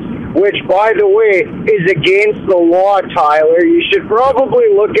codes, which, by the way, is against the law, Tyler. You should probably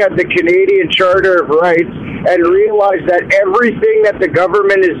look at the Canadian Charter of Rights and realize that everything that the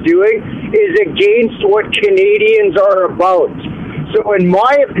government is doing is against what Canadians are about. So in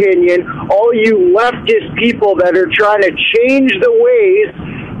my opinion, all you leftist people that are trying to change the ways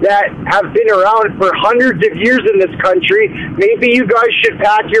that have been around for hundreds of years in this country, maybe you guys should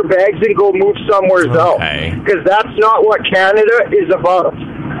pack your bags and go move somewhere else. Because that's not what Canada is about.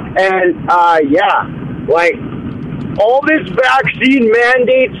 And, like, all this vaccine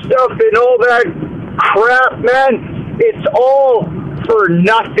mandate stuff and all that crap, man, it's all for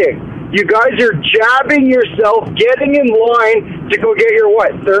nothing. You guys are jabbing yourself, getting in line to go get your,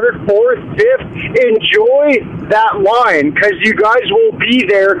 third, fourth, fifth? Enjoy that line, because you guys will be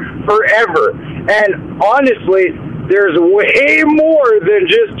there forever. And honestly, there's way more than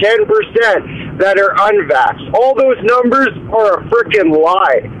just 10% that are unvaxxed. All those numbers are a freaking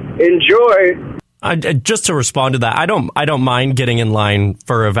lie. Enjoy. Just to respond to that, I don't mind getting in line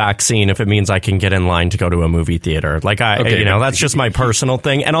for a vaccine if it means I can get in line to go to a movie theater. Like that's just my personal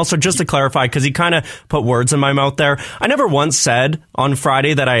thing. And also, just to clarify, because he kind of put words in my mouth there, I never once said on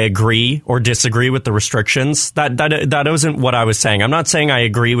Friday that I agree or disagree with the restrictions. That isn't what I was saying. I'm not saying I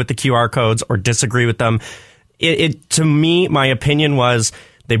agree with the QR codes or disagree with them. To me, my opinion was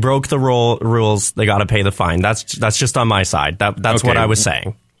they broke the rules. They got to pay the fine. That's just on my side. That's what I was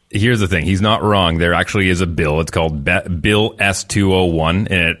saying. Here's the thing. He's not wrong. There actually is a bill. It's called Bill S-201,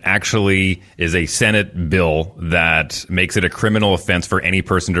 and it actually is a Senate bill that makes it a criminal offense for any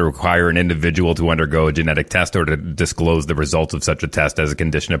person to require an individual to undergo a genetic test or to disclose the results of such a test as a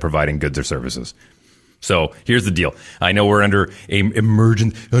condition of providing goods or services. So here's the deal. I know we're under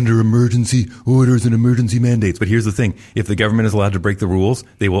emergency orders and emergency mandates, but here's the thing. If the government is allowed to break the rules,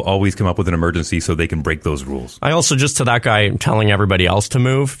 they will always come up with an emergency so they can break those rules. I also, just to that guy telling everybody else to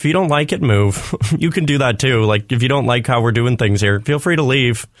move, if you don't like it, move. You can do that too. Like, if you don't like how we're doing things here, feel free to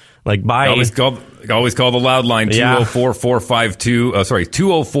leave. Like, bye. Always call the loud line,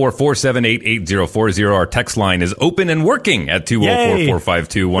 204-478-8040. Our text line is open and working at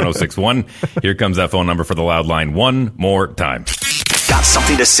 204-452-1061. Here comes that phone number for the loud line one more time. Got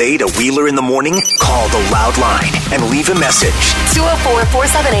something to say to Wheeler in the morning? Call the loud line and leave a message.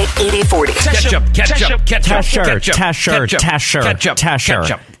 204-478-8040.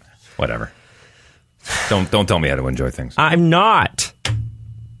 Ketchup. Whatever. Don't tell me how to enjoy things. I'm not.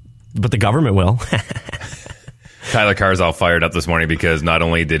 But the government will. Tyler Carr's all fired up this morning because not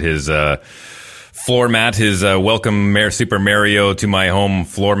only did his floor mat, his welcome Super Mario to my home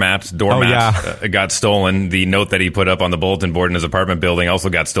floor mat, doormat, got stolen. The note that he put up on the bulletin board in his apartment building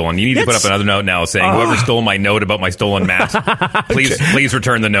also got stolen. You need to put up another note now saying, whoever stole my note about my stolen mat, please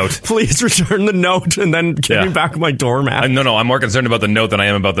return the note. Please return the note and then give me back my doormat. No, I'm more concerned about the note than I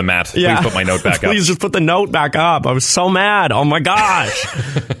am about the mat. Please put my note back up. Please just put the note back up. I was so mad. Oh my gosh.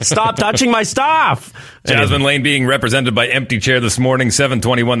 Stop touching my stuff. Jasmine Lane being represented by Empty Chair this morning,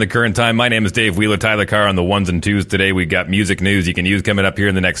 7:21 the current time. My name is Dave Wheeler. Tyler Carr on the ones and twos today. We've got music news you can use coming up here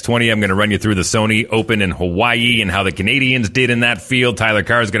in the next 20. I'm going to run you through the Sony Open in Hawaii and how the Canadians did in that field. Tyler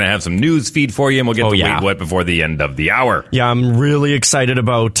Carr is going to have some news feed for you, and we'll get the Wait What before the end of the hour. Yeah, I'm really excited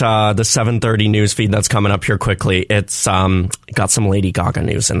about the 7:30 news feed that's coming up here quickly. It's got some Lady Gaga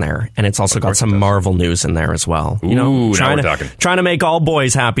news in there, and it's also got some Marvel news in there as well. Ooh, now we're talking. Trying to make all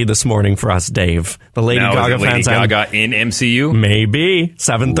boys happy this morning for us, Dave. The Lady Gaga fans. Lady Gaga in MCU? Maybe.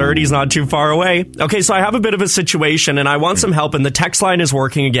 7:30 is not too far away. Okay, so I have a bit of a situation, and I want some help, and the text line is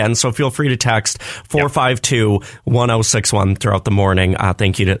working again, so feel free to text 452-1061 throughout the morning.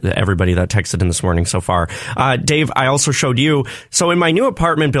 Thank you to everybody that texted in this morning so far. Dave, I also showed you, so in my new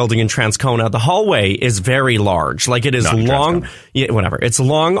apartment building in Transcona, the hallway is very large. Like, it is long. Yeah, whatever. It's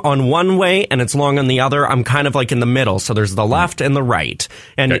long on one way, and it's long on the other. I'm kind of like in the middle, so there's the left and the right.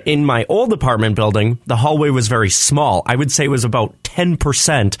 And in my old apartment building, the hallway was very small. I would say it was about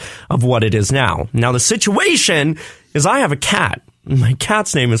 10% of what it is now. Now, the situation is I have a cat. My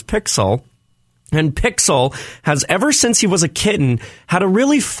cat's name is Pixel. And Pixel has, ever since he was a kitten, had a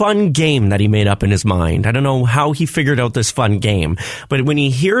really fun game that he made up in his mind. I don't know how he figured out this fun game, but when he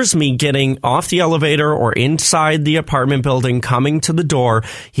hears me getting off the elevator or inside the apartment building, coming to the door,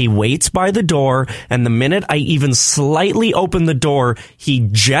 he waits by the door, and the minute I even slightly open the door, he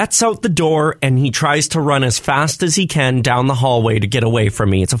jets out the door and he tries to run as fast as he can down the hallway to get away from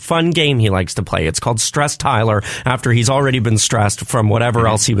me. It's a fun game he likes to play. It's called Stress Tyler, after he's already been stressed from whatever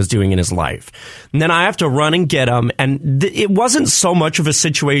else he was doing in his life. And then I have to run and get him. And it wasn't so much of a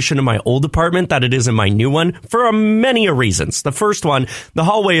situation in my old apartment that it is in my new one for many reasons. The first one, the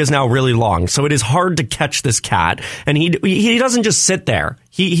hallway is now really long, so it is hard to catch this cat. And he doesn't just sit there.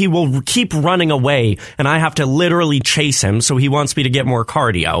 He will keep running away, and I have to literally chase him, so he wants me to get more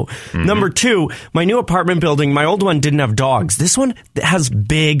cardio. Mm-hmm. Number 2, my new apartment building, my old one didn't have dogs. This one has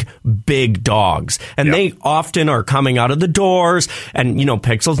big dogs, and they often are coming out of the doors, and,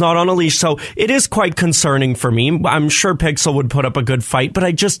 Pixel's not on a leash, so it is quite concerning for me. I'm sure Pixel would put up a good fight, but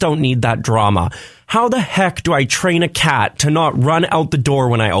I just don't need that drama. How the heck do I train a cat to not run out the door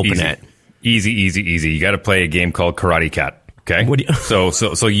when I open it? Easy. You got to play a game called Karate Cat. Okay.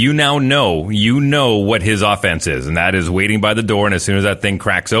 So you now know what his offense is, and that is waiting by the door, and as soon as that thing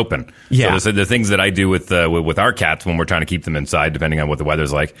cracks open. Yeah. So the things that I do with our cats when we're trying to keep them inside, depending on what the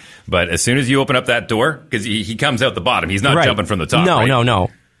weather's like. But as soon as you open up that door, because he comes out the bottom, he's not jumping from the top. No.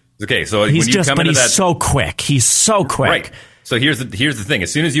 Okay. So he's when you come into that, so quick. He's so quick. Right. So here's the thing.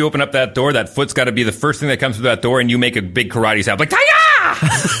 As soon as you open up that door, that foot's got to be the first thing that comes through that door, and you make a big karate sound like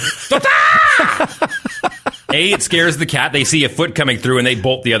 "Taya!" It scares the cat. They see a foot coming through and they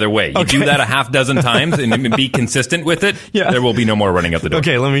bolt the other way. You do that a half dozen times and be consistent with it. Yeah. There will be no more running up the door.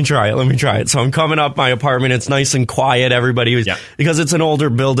 Okay, let me try it. So I'm coming up my apartment. It's nice and quiet. Everybody, because it's an older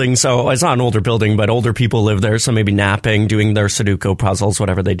building. So it's not an older building, but older people live there. So maybe napping, doing their Sudoku puzzles,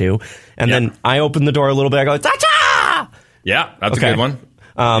 whatever they do. And then I open the door a little bit. I go, "Ta-ta!" Yeah, that's a good one.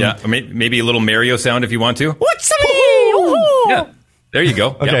 Maybe a little Mario sound if you want to. What's up? Yeah. There you go.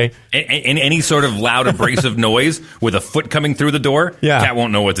 Okay. Yeah. And any sort of loud, abrasive noise with a foot coming through the door, cat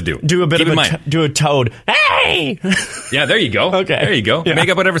won't know what to do. Do a bit do a toad. Hey! Yeah, there you go. Okay. There you go. Yeah. Make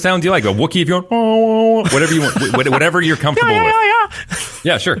up whatever sound you like. A Wookiee if you want. Whatever you want. Whatever you're comfortable with.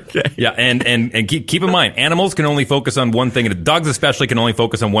 Yeah, sure. Okay. Yeah, and keep in mind, animals can only focus on one thing. Dogs especially can only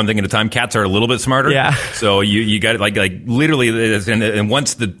focus on one thing at a time. Cats are a little bit smarter. Yeah. So you got it like literally, and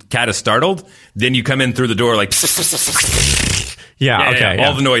once the cat is startled, then you come in through the door like... Yeah.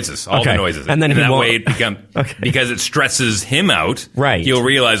 All the noises. And then that way it becomes, because it stresses him out. Right. He'll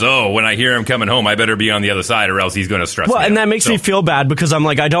realize, when I hear him coming home, I better be on the other side or else he's going to stress me out. And that makes me feel bad because I'm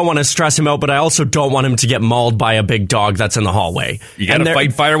like, I don't want to stress him out, but I also don't want him to get mauled by a big dog that's in the hallway. You got to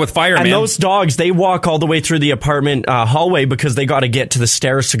fight fire with fire, man. And those dogs, they walk all the way through the apartment hallway because they got to get to the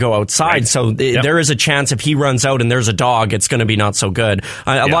stairs to go outside. Right. So there is a chance if he runs out and there's a dog, it's going to be not so good.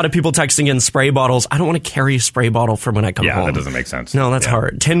 A lot of people texting in spray bottles. I don't want to carry a spray bottle for when I come home. Yeah, that doesn't make sense. No, that's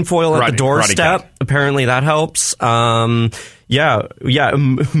hard. Tinfoil at the doorstep. Apparently that helps. So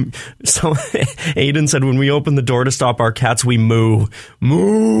Aiden said when we open the door to stop our cats, we moo.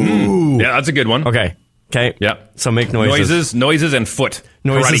 Yeah, that's a good one. Okay. Yeah. So make noises and foot.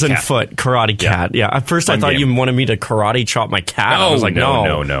 Noises and foot. Karate cat. Yeah. At first I thought you wanted me to karate chop my cat. I was like,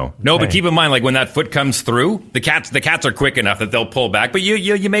 no. No, but keep in mind, like when that foot comes through, the cats are quick enough that they'll pull back. But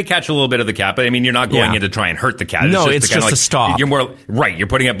you may catch a little bit of the cat. But I mean, you're not going in to try and hurt the cat. It's just a stop. You're more right. You're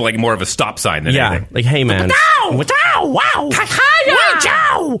putting up like more of a stop sign than anything. Like, hey man. Wow.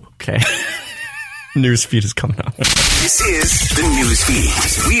 Okay. Newsfeed is coming up. This is the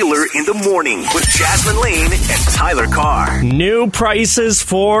Newsfeed. Wheeler in the Morning with Jasmine Lane and Tyler Carr. New prices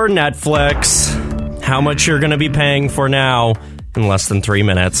for Netflix. How much you're going to be paying for now in less than 3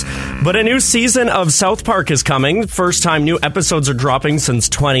 minutes. But a new season of South Park is coming. First time new episodes are dropping since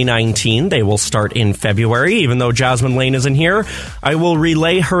 2019. They will start in February. Even though Jasmine Lane isn't here, I will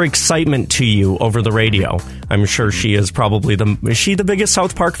relay her excitement to you over the radio. I'm sure she is probably is she the biggest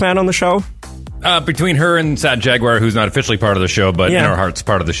South Park fan on the show? Between her and Sad Jaguar, who's not officially part of the show, but in our hearts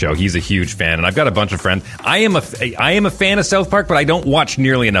part of the show. He's a huge fan, and I've got a bunch of friends. I am a fan of South Park, but I don't watch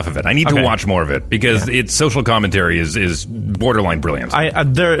nearly enough of it. I need to watch more of it because its social commentary is borderline brilliant.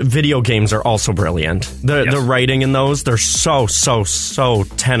 Their video games are also brilliant. The writing in those, they're so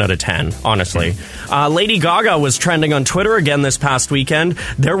 10 out of 10, honestly. Lady Gaga was trending on Twitter again this past weekend.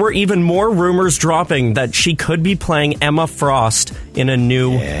 There were even more rumors dropping that she could be playing Emma Frost in a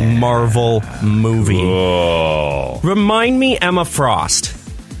new Marvel movie. Whoa. Remind me, Emma Frost.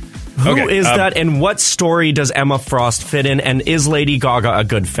 Who is that, and what story does Emma Frost fit in, and is Lady Gaga a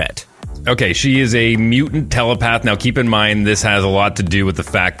good fit? Okay, she is a mutant telepath. Now, keep in mind, this has a lot to do with the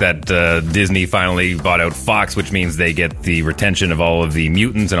fact that Disney finally bought out Fox, which means they get the retention of all of the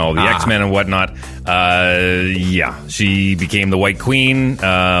mutants and all of the X-Men and whatnot. She became the White Queen,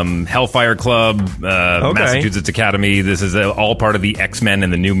 Hellfire Club, Massachusetts Academy. This is all part of the X-Men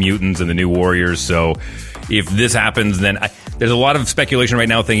and the New Mutants and the New Warriors. So if this happens, then there's a lot of speculation right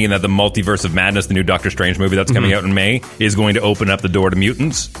now thinking that the Multiverse of Madness, the new Doctor Strange movie that's coming out in May, is going to open up the door to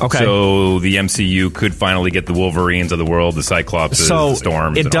mutants. Okay. So the MCU could finally get the Wolverines of the world, the Cyclopses, the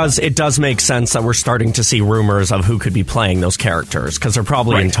Storms. It does make sense that we're starting to see rumors of who could be playing those characters because they're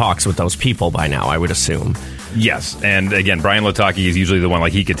probably in talks with those people by now, I would assume. Yes, and again, Brian Lataki is usually the one,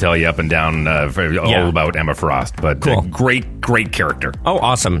 like, he could tell you up and down all about Emma Frost, but cool. Great character. Oh,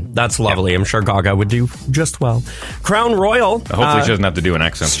 awesome. That's lovely. I'm sure Gaga would do just well. Crown Royal. Hopefully she doesn't have to do an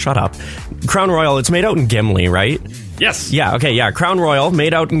accent. Shut up. Crown Royal, it's made out in Gimli, right? Yes. Yeah, okay, yeah. Crown Royal,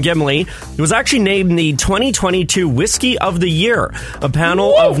 made out in Gimli. It was actually named the 2022 Whiskey of the Year. A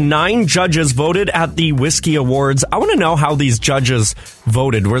panel of 9 judges voted at the Whiskey Awards. I want to know how these judges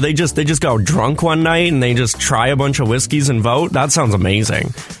voted. Were they just go drunk one night and they just try a bunch of whiskeys and vote? That sounds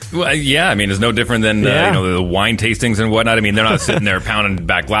amazing. Well, yeah, I mean, it's no different than the wine tastings and whatnot. I mean, they're not sitting there pounding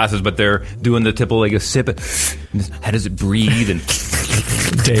back glasses, but they're doing the typical, like, a sip. How does it breathe? And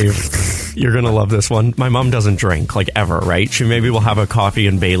Dave, you're going to love this one. My mom doesn't drink, like, ever, right? She maybe will have a coffee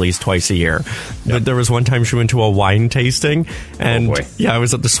and Bailey's twice a year. But there was one time she went to a wine tasting, and I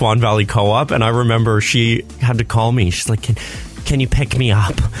was at the Swan Valley Co-op, and I remember she had to call me. She's like, can you pick me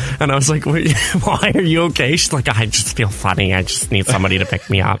up? And I was like, why, are you okay? She's like, I just feel funny. I just need somebody to pick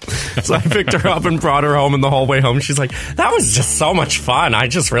me up. So I picked her up and brought her home, and the whole way home, she's like, that was just so much fun. I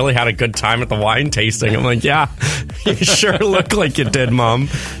just really had a good time at the wine tasting. I'm like, yeah, you sure look like you did, Mom.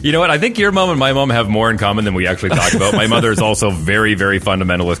 You know what? I think your mom and my mom have more in common than we actually talk about. My mother is also very, very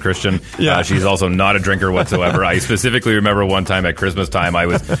fundamentalist Christian. Yeah. She's also not a drinker whatsoever. I specifically remember one time at Christmas time,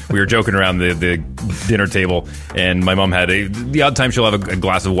 we were joking around the dinner table, and my mom had the odd time she'll have a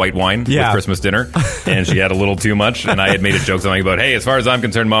glass of white wine with Christmas dinner, and she had a little too much, and I had made a joke something about, hey, as far as I'm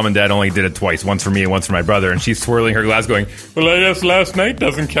concerned, Mom and Dad only did it twice, once for me and once for my brother, and she's swirling her glass going, well, I guess last night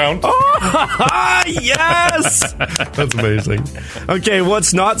doesn't count. Oh, yes! That's amazing. Okay,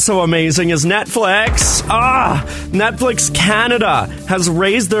 what's not so amazing is Netflix. Netflix Canada has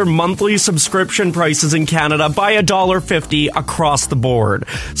raised their monthly subscription prices in Canada by $1.50 across the board.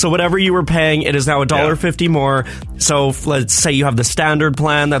 So whatever you were paying, it is now $1.50 more. So let's say you have the standard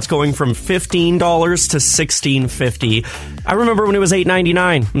plan that's going from $15 to $16.50. I remember when it was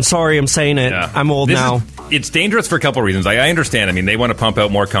 $8.99. I'm sorry, I'm saying it. Yeah. I'm old now. It's dangerous for a couple of reasons. I understand. I mean, they want to pump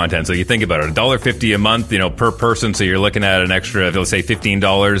out more content. So you think about it, $1.50 a month, per person. So you're looking at an extra, let's say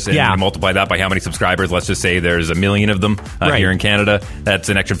 $15, and you multiply that by how many subscribers. Let's just say there's 1 million of them here in Canada. That's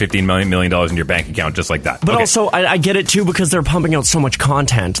an extra $15 million in your bank account, just like that. But also, I get it too, because they're pumping out so much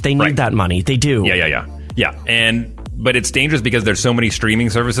content. They need that money. They do. Yeah. But it's dangerous because there's so many streaming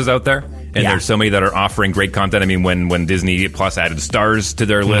services out there, and there's so many that are offering great content. I mean, when Disney Plus added Stars to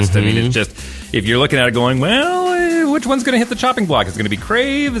their list, I mean, it's just, if you're looking at it going, well, which one's going to hit the chopping block? Is it going to be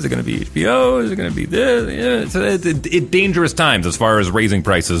Crave? Is it going to be HBO? Is it going to be this? It's dangerous times as far as raising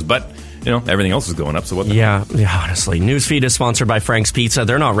prices, but everything else is going up, so what the hell? Honestly. Newsfeed is sponsored by Frank's Pizza.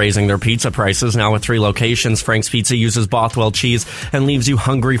 They're not raising their pizza prices. Now with 3 locations, Frank's Pizza uses Bothwell cheese and leaves you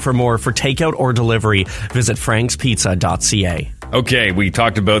hungry for more. For takeout or delivery, visit frankspizza.ca. Okay, we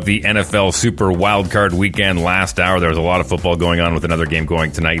talked about the NFL Super Wildcard Weekend last hour. There was a lot of football going on with another game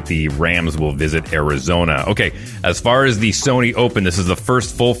going tonight. The Rams will visit Arizona. Okay, as far as the Sony Open, this is the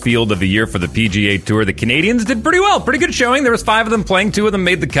first full field of the year for the PGA Tour. The Canadians did pretty well. Pretty good showing. There was 5 of them playing. 2 of them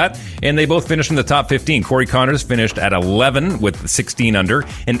made the cut, and they both finished in the top 15. Corey Connors finished at 11 with 16 under,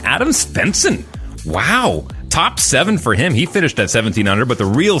 and Adam Svensson, wow, top 7 for him. He finished at 17 under, but the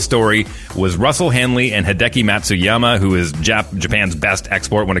real story was Russell Henley and Hideki Matsuyama, who is Japan's best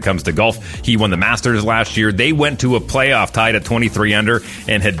export when it comes to golf. He won the Masters last year. They went to a playoff tied at 23 under,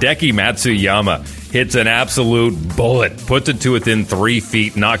 and Hideki Matsuyama hits an absolute bullet, puts it to within 3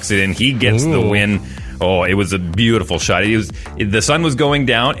 feet, knocks it in. He gets the win. Oh, it was a beautiful shot. The sun was going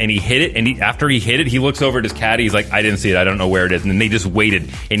down, and he hit it, and after he hit it, he looks over at his caddy. He's like, I didn't see it. I don't know where it is. And then they just waited,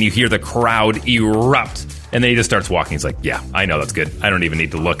 and you hear the crowd erupt, and then he just starts walking. He's like, yeah, I know that's good. I don't even need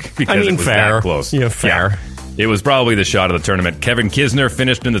to look because it was that close. Yeah, fair. Yeah. It was probably the shot of the tournament. Kevin Kisner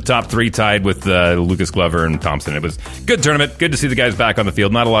finished in the top 3, tied with Lucas Glover and Thompson. It was a good tournament. Good to see the guys back on the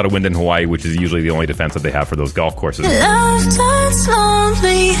field. Not a lot of wind in Hawaii, which is usually the only defense that they have for those golf courses.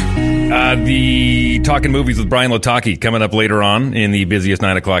 The Talking Movies with Brian Lataki coming up later on in the busiest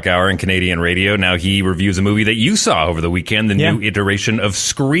 9 o'clock hour in Canadian radio. Now he reviews a movie that you saw over the weekend, the new iteration of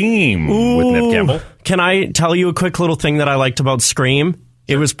Scream with Neve Campbell. Can I tell you a quick little thing that I liked about Scream?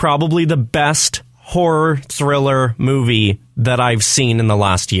 It was probably the best horror thriller movie that I've seen in the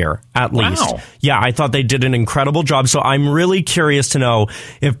last year, at least. Wow. Yeah, I thought they did an incredible job. So I'm really curious to know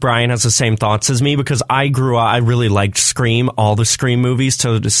if Brian has the same thoughts as me, because I grew up, I really liked Scream, all the Scream movies.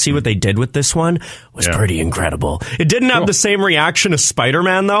 So to see what they did with this one was pretty incredible. It didn't have the same reaction as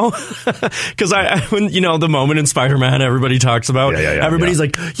Spider-Man, though, because when the moment in Spider-Man everybody talks about, everybody's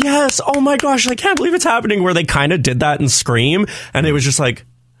like, yes, oh my gosh, I can't believe it's happening, where they kind of did that in Scream, and it was just like,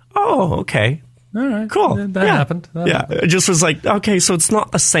 oh, okay. All right. Cool. That happened. It just was like, okay, so it's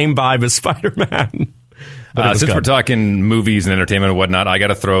not the same vibe as Spider-Man. Since we're talking movies and entertainment and whatnot, I got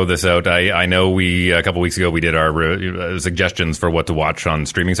to throw this out. I know a couple weeks ago we did our suggestions for what to watch on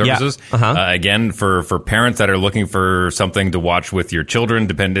streaming services. Yeah. Again, for parents that are looking for something to watch with your children,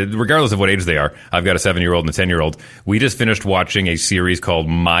 regardless of what age they are. I've got a 7-year-old and a 10-year-old. We just finished watching a series called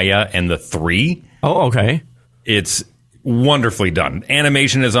Maya and the Three. Oh, okay. It's wonderfully done.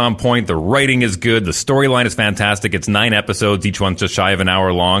 Animation is on point. The writing is good. The storyline is fantastic. It's 9 episodes. Each one's just shy of an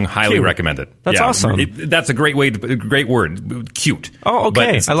hour long. Highly recommend it. That's awesome. That's a great word. Cute. Oh,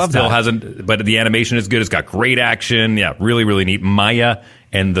 okay. But I love that. But the animation is good. It's got great action. Yeah, really, really neat. Maya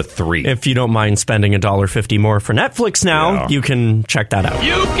and the Three. If you don't mind spending $1.50 more for Netflix now, you can check that out.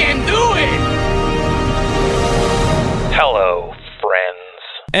 You can do it! Hello, friends.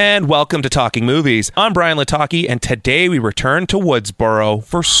 And welcome to Talking Movies. I'm Brian Lataki, and today we return to Woodsboro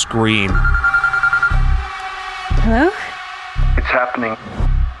for Scream. Hello? It's happening.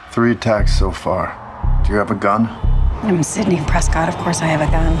 3 attacks so far. Do you have a gun? I'm Sidney Prescott. Of course I have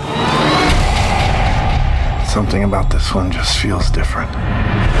a gun. Something about this one just feels different.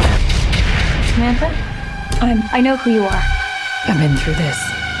 Samantha? I know who you are. I've been through this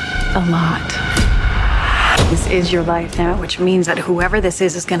a lot. This is your life now, which means that whoever this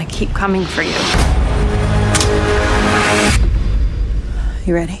is going to keep coming for you.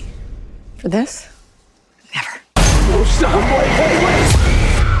 You ready for this? Never. Oh, stop. Wait.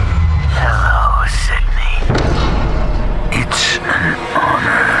 Hello, Sidney. It's an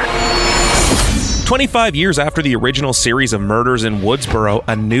honor. 25 years after the original series of murders in Woodsboro,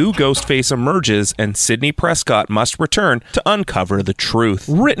 a new ghost face emerges, and Sidney Prescott must return to uncover the truth.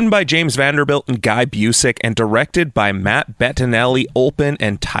 Written by James Vanderbilt and Guy Busick, and directed by Matt Bettinelli-Olpin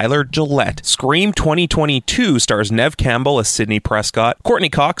and Tyler Gillette, Scream 2022 stars Neve Campbell as Sidney Prescott, Courtney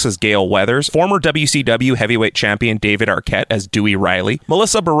Cox as Gale Weathers, former WCW heavyweight champion David Arquette as Dewey Riley,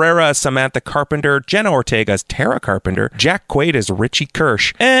 Melissa Barrera as Samantha Carpenter, Jenna Ortega as Tara Carpenter, Jack Quaid as Richie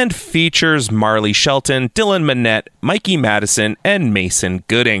Kirsch, and features Marley Shelton, Dylan Minnette, Mikey Madison, and Mason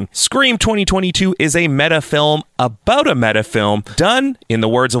Gooding. Scream 2022 is a meta film about a meta film, done, in the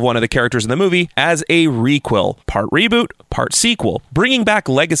words of one of the characters in the movie, as a requel, part reboot, part sequel, bringing back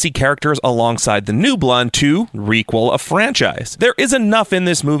legacy characters alongside the new blood to requel a franchise. There is enough in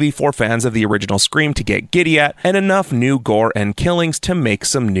this movie for fans of the original Scream to get giddy at, and enough new gore and killings to make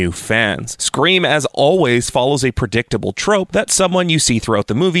some new fans. Scream, as always, follows a predictable trope that someone you see throughout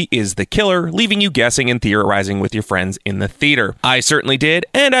the movie is the killer, leaving you guessing and theorizing with your friends in the theater. I certainly did,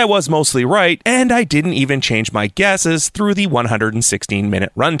 and I was mostly right, and I didn't even change my guesses through the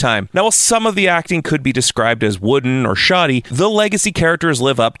 116-minute runtime. Now, while some of the acting could be described as wooden or shoddy, the legacy characters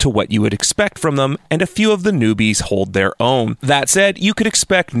live up to what you would expect from them, and a few of the newbies hold their own. That said, you could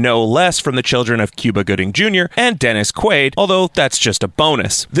expect no less from the children of Cuba Gooding Jr. and Dennis Quaid, although that's just a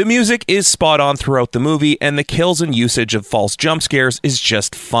bonus. The music is spot on throughout the movie, and the kills and usage of false jump scares is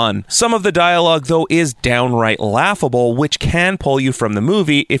just fun. Some of the dialogue, though, is downright laughable, which can pull you from the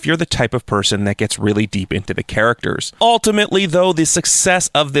movie if you're the type of person that gets really deep into the characters. Ultimately, though, the success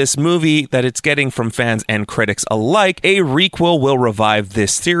of this movie that it's getting from fans and critics alike, a requel will revive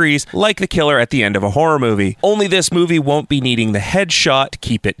this series like the killer at the end of a horror movie. Only this movie won't be needing the headshot to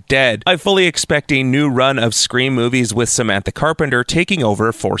keep it dead. I fully expect a new run of Scream movies with Samantha Carpenter taking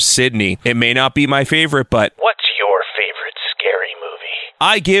over for Sidney. It may not be my favorite, but what's your favorite scary movie?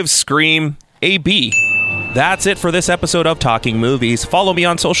 I give Scream a B. That's it for this episode of Talking Movies. Follow me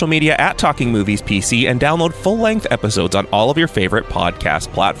on social media at Talking Movies PC and download full-length episodes on all of your favorite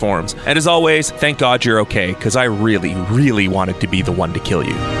podcast platforms. And as always, thank God you're okay, because I really, really wanted to be the one to kill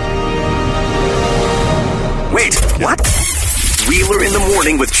you. Wait, what? Wheeler in the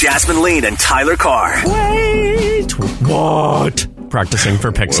Morning with Jasmine Lane and Tyler Carr. Wait, what? Practicing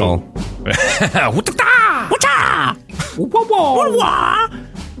for Pixel.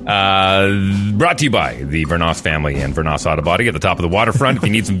 Brought to you by the Vernos family and Vernos Auto Body at the top of the waterfront. If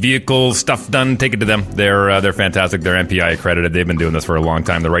you need some vehicle stuff done, take it to them. They're fantastic. They're MPI accredited. They've been doing this for a long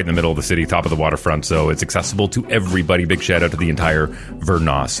time. They're right in the middle of the city, top of the waterfront, so it's accessible to everybody. Big shout out to the entire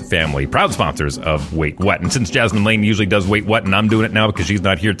Vernos family. Proud sponsors of Wait What. And since Jasmine Lane usually does Wait What, and I'm doing it now because she's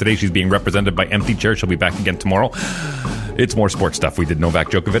not here today, she's being represented by Empty Chair. She'll be back again tomorrow. It's more sports stuff. We did Novak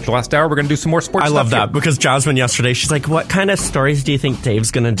Djokovic last hour. We're going to do some more sports stuff. I love that because Jasmine yesterday, she's like, what kind of stories do you think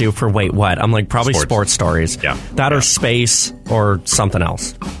Dave's going to do for Wait What? I'm like, probably sports stories. Yeah. Or space or something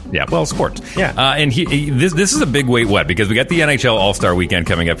else. Yeah, well, sports. Yeah. And this is a big wait what, because we got the NHL All-Star Weekend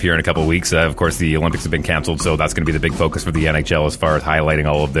coming up here in a couple of weeks. Of course, the Olympics have been canceled, so that's going to be the big focus for the NHL as far as highlighting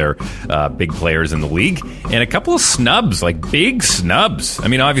all of their big players in the league. And a couple of snubs, like big snubs. I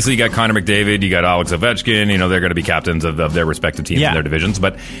mean, obviously, you got Connor McDavid, you got Alex Ovechkin. You know, they're going to be captains of their respective teams in their divisions.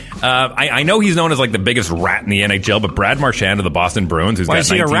 But I know he's known as like the biggest rat in the NHL, but Brad Marchand of the Boston Bruins, who's got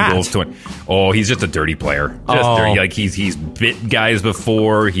 19 goals to win. He's just a dirty player. Just dirty. Like he's bit guys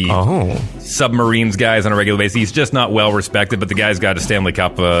before. He submarines guys on a regular basis. He's just not well respected, but the guy's got a Stanley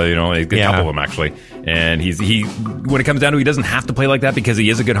Cup, a couple of them actually. And he when it comes down to it, he doesn't have to play like that because he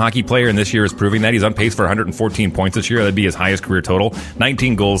is a good hockey player, and this year is proving that. He's on pace for 114 points this year. That'd be his highest career total.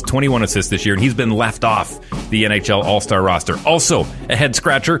 19 goals, 21 assists this year, and he's been left off the NHL All-Star roster. Also, a head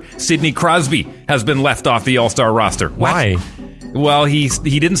scratcher, Sidney Crosby has been left off the All-Star roster. Why? Well, he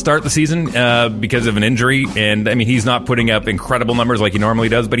didn't start the season because of an injury, and I mean he's not putting up incredible numbers like he normally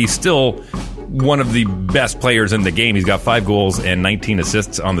does, but he's still one of the best players in the game. He's got 5 goals and 19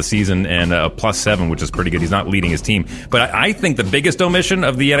 assists on the season and a +7, which is pretty good. He's not leading his team. But I think the biggest omission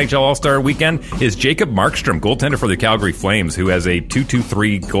of the NHL All-Star Weekend is Jacob Markstrom, goaltender for the Calgary Flames, who has a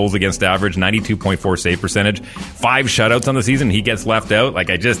 .223 goals against average, 92.4 save percentage, 5 shutouts on the season. He gets left out. Like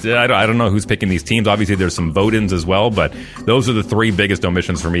I don't know who's picking these teams. Obviously, there's some vote-ins as well, but those are the 3 biggest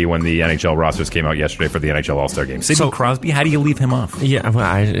omissions for me when the NHL rosters came out yesterday for the NHL All-Star game. Sidney Crosby, how do you leave him off?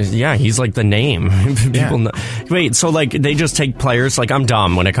 Yeah, he's like the name. People know. Wait, so like they just take players, like I'm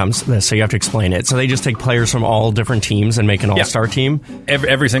dumb when it comes to this, so you have to explain it. So they just take players from all different teams and make an all-star team?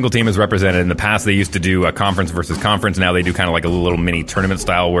 Every single team is represented. In the past, they used to do a conference versus conference. Now they do kind of like a little mini tournament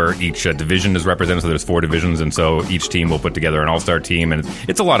style where each division is represented. So there's 4 divisions, and so each team will put together an all-star team, and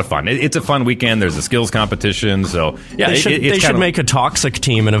it's a lot of fun. It's a fun weekend. There's a skills competition, so yeah. They should make a toxic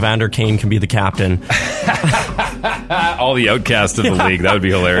team, and Evander Kane can be the captain. All the outcasts of the league. That would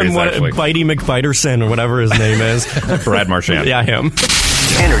be hilarious, actually. Bitey McBiterson, or whatever his name is. Brad Marchand. Yeah, him.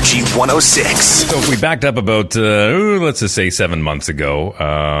 Energy 106. So if we backed up about, let's just say 7 months ago,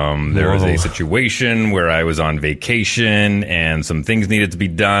 there was a situation where I was on vacation and some things needed to be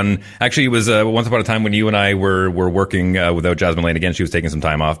done. Actually, it was once upon a time when you and I were working without Jasmine Lane. Again, she was taking some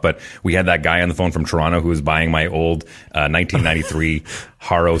time off, but we had that guy on the phone from Toronto who was buying my old 1993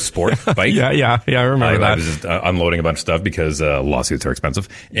 Haro Sport bike. Yeah, I remember that. I was just unloading a bunch of stuff because lawsuits are expensive.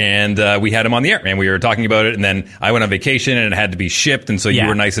 And we had him on the air, and we were talking about it, and then I went on vacation, and it had to be shipped, and so you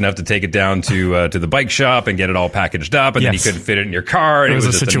were nice enough to take it down to the bike shop and get it all packaged up, and then you couldn't fit it in your car, and it was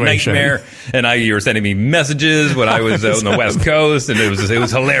just a nightmare. And you were sending me messages when I was out on the West Coast, and it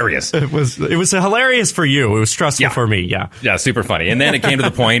was hilarious. It was hilarious for you. It was stressful for me. Yeah, super funny. And then it came to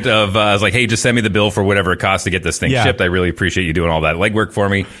the point of I was like, hey, just send me the bill for whatever it costs to get this thing shipped. I really appreciate you doing all that legwork for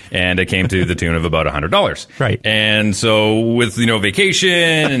me. And it came to the tune of about $100. Right. And so with vacation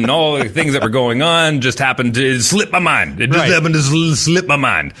and all the things that were going on, just happened to slip my mind. It just happened to slip my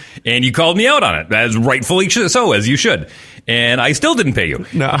mind. And you called me out on it, as rightfully so, as you should. And I still didn't pay you.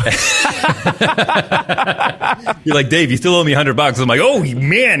 No. You're like, Dave, you still owe me $100. I'm like, oh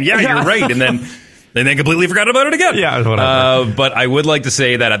man, yeah, you're right. And then completely forgot about it again. Yeah, whatever. But I would like to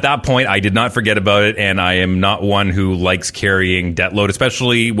say that at that point, I did not forget about it, and I am not one who likes carrying debt load,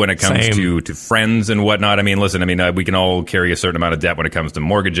 especially when it comes to friends and whatnot. I mean, listen, we can all carry a certain amount of debt when it comes to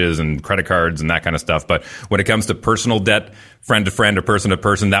mortgages and credit cards and that kind of stuff. But when it comes to personal debt, friend to friend or person to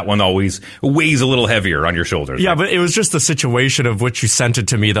person, that one always weighs a little heavier on your shoulders. Yeah, right? But it was just the situation of which you sent it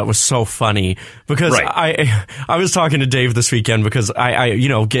to me that was so funny, because I was talking to Dave this weekend because I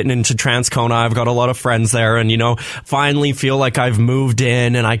getting into Transcona, I've got a lot of friends there, and finally feel like I've moved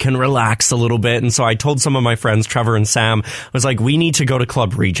in and I can relax a little bit. And so I told some of my friends, Trevor and Sam, I was like, we need to go to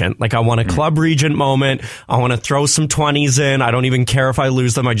Club Regent. Like, I want a Club Regent moment. I want to throw some 20s in. I don't even care if I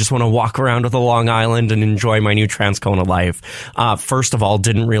lose them. I just want to walk around with the Long Island and enjoy my new Transcona life. First of all,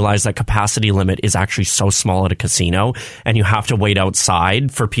 didn't realize that capacity limit is actually so small at a casino, and you have to wait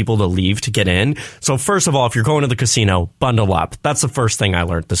outside for people to leave to get in. So first of all, if you're going to the casino, bundle up. That's the first thing I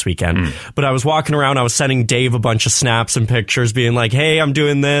learned this weekend. But I was walking around, I was sending Dave a bunch of snaps and pictures being like, hey, I'm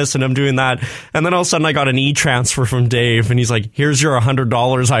doing this and I'm doing that. And then all of a sudden I got an e-transfer from Dave, and he's like, here's your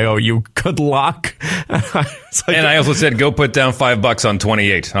 $100 I owe you. Good luck. And I also said, go put down $5 on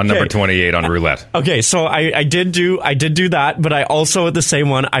 28, on number 28 on roulette. Okay, so I did do that, but I also, at the same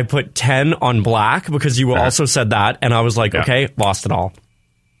one, I put 10 on black because you also said that, and I was like, okay, lost it all.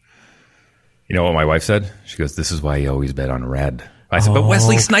 You know what my wife said? She goes, this is why you always bet on red. I said, but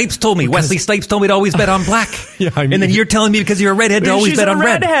Wesley Snipes told me. Wesley Snipes told me to always bet on black. And then you're telling me because you're a redhead to always bet on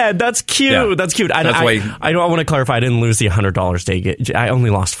red. Redhead. That's cute. Yeah. That's cute. I don't want to clarify. I didn't lose the $100 I only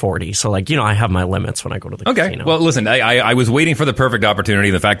lost 40. So I have my limits when I go to the casino. Well, listen, I was waiting for the perfect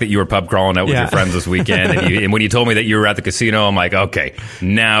opportunity. The fact that you were pub crawling out with your friends this weekend, and when you told me that you were at the casino, I'm like, okay,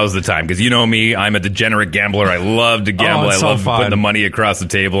 now's the time. Because you know me, I'm a degenerate gambler. I love to gamble. I love putting the money across the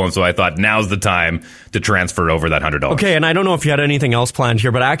table. And so I thought now's the time to transfer over that $100. Okay, and I don't know if you had anything else planned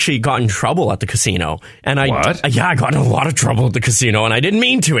here, but I actually got in trouble at the casino. And I got in a lot of trouble at the casino, and I didn't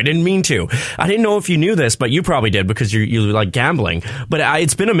mean to. I didn't know if you knew this, but you probably did because you like gambling. But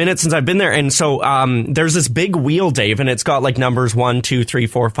it's been a minute since I've been there, and so there's this big wheel, Dave, and it's got like numbers 1, 2, 3,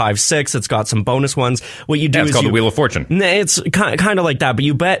 4, 5, 6. It's got some bonus ones. What you do is called the Wheel of Fortune. It's kind of like that, but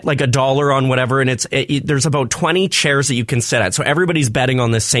you bet like $1 on whatever, and there's about 20 chairs that you can sit at. So everybody's betting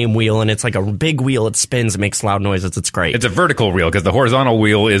on this same wheel, and it's like a big wheel. It spins, it makes loud noises. It's great. It's a vertical wheel because the horizontal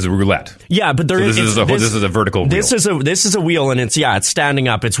wheel is roulette. Yeah, but this is a vertical wheel. This is a wheel, and it's standing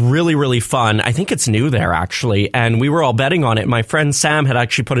up. It's really, really fun. I think it's new there actually, and we were all betting on it. My friend Sam had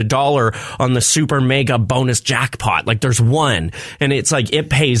actually put $1 on the super mega bonus jackpot. Like there's one, and it's like it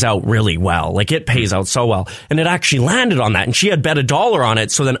pays out really well. Like it pays out so well, and it actually landed on that. And she had bet $1 on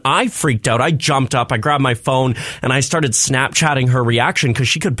it. So then I freaked out. I jumped up. I grabbed my phone and I started Snapchatting her reaction because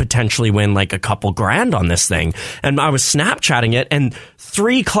she could potentially win like a couple grand on this thing. And I was Snapchatting it, and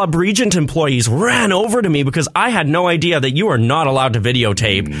 3 Club Regent employees ran over to me because I had no idea that you are not allowed to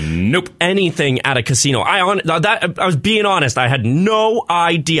videotape anything at a casino. I was being honest. I had no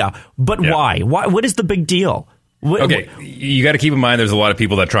idea. But why? What is the big deal? Okay, you got to keep in mind there's a lot of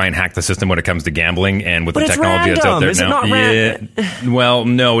people that try and hack the system when it comes to gambling, and with the technology that's out there now. Well,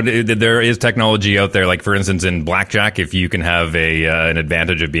 no, there is technology out there. Like for instance, in blackjack, if you can have an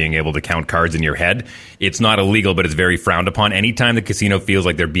advantage of being able to count cards in your head, it's not illegal, but it's very frowned upon. Anytime the casino feels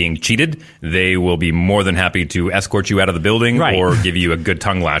like they're being cheated, they will be more than happy to escort you out of the building or give you a good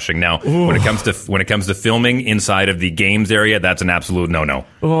tongue lashing. Now, when it comes to filming inside of the games area, that's an absolute no-no.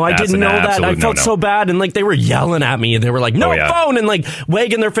 Oh, I didn't know that. I felt so bad, and like they were yelling at me, and they were like, no phone, and like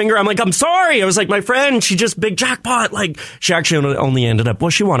wagging their finger. I'm like, I'm sorry. I was like, my friend, she just big jackpot. Like she actually only ended up,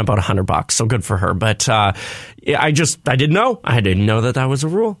 she won about $100, so good for her. But I didn't know. I didn't know that was a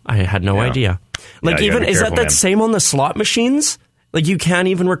rule. I had no idea. Like even is that same on the slot machines? Like you can't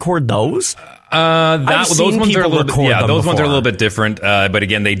even record those? Those ones are a little bit different. But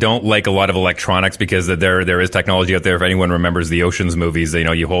again, they don't like a lot of electronics because there is technology out there. If anyone remembers the Ocean's movies,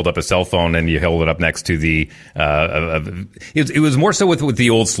 you hold up a cell phone and you hold it up next to the. It was more so with the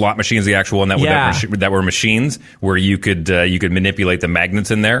old slot machines, the actual one that were machines where you could manipulate the magnets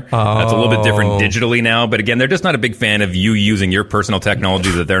in there. That's a little bit different digitally now. But again, they're just not a big fan of you using your personal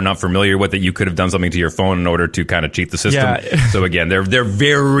technology that they're not familiar with. That you could have done something to your phone in orter to kind of cheat the system. Yeah. So again, they're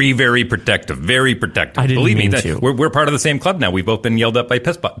very, very protective. Very protective. I didn't mean to. We're part of the same club now. We've both been yelled at by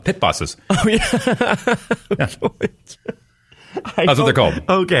pit bosses. Oh, yeah. That's what they're called.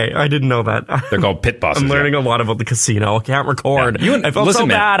 Okay, I didn't know that. They're called pit bosses. I'm learning a lot about the casino. I can't record. I felt so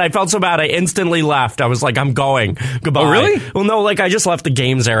bad. I instantly left. I was like, I'm going. Goodbye. Oh, really? Well, no, like I just left the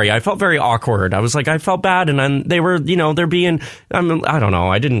games area. I felt very awkward. I was like, I felt bad, and then they were, they're being. I don't know.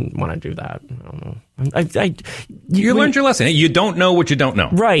 I didn't want to do that. I don't know. You learned your lesson. You don't know what you don't know.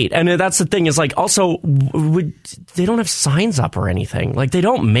 Right. And that's the thing is like also they don't have signs up or anything. Like they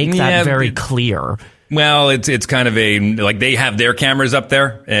don't make that very clear. Well, it's kind of they have their cameras up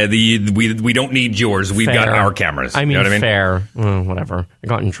there. We don't need yours. We've got our cameras. I mean, fair. Whatever. I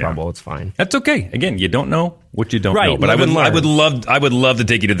got in trouble. It's fine. That's okay. Again, you don't know what you don't know. But I would love to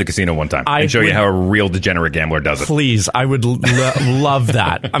take you to the casino one time and show you how a real degenerate gambler does it. Please, I would love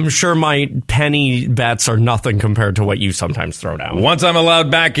that. I'm sure my penny bets are nothing compared to what you sometimes throw down. Once I'm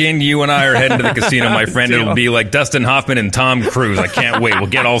allowed back in, you and I are heading to the casino, my friend. It'll be like Dustin Hoffman and Tom Cruise. I can't wait. We'll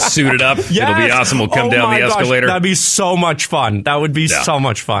get all suited up. Yes. It'll be awesome. We'll come down the escalator. That'd be so much fun. That would be so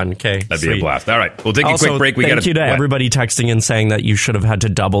much fun. Okay, that'd be a blast. All right, we'll take a quick break. Thank you to everybody texting and saying that you should have had to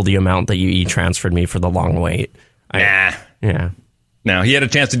double the amount that you e-transferred me for the long wait. Yeah. Now, he had a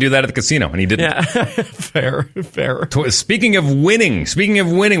chance to do that at the casino, and he didn't. Yeah, fair. Speaking of winning,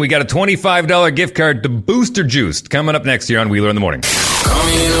 we got a $25 gift card to Booster Juice coming up next year on Wheeler in the Morning. Call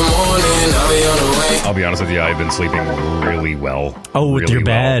me in the morning, I'll be on the way. I'll be honest with you, I've been sleeping really well. Oh, with your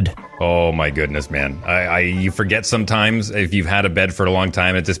bed. Oh, my goodness, man. You forget sometimes if you've had a bed for a long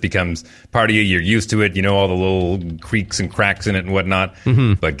time, it just becomes part of you. You're used to it. You know all the little creaks and cracks in it and whatnot.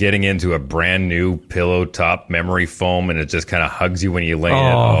 Mm-hmm. But getting into a brand new pillow top memory foam and it just kind of hugs you when you lay in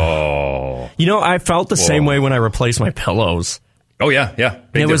it. Oh. I felt the same way when I replaced my pillows. Oh, yeah.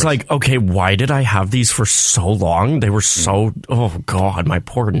 And it was like, okay, why did I have these for so long? They were so, oh, God, my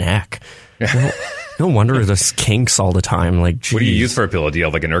poor neck. No wonder there's kinks all the time. Like, geez. What do you use for a pillow? Do you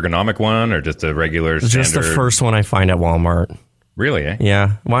have like an ergonomic one or just a regular standard? Just the first one I find at Walmart. Really, eh?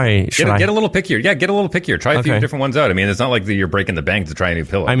 Yeah. Why should Get a little pickier. Yeah, get a little pickier. Try a few different ones out. I mean, it's not like you're breaking the bank to try a new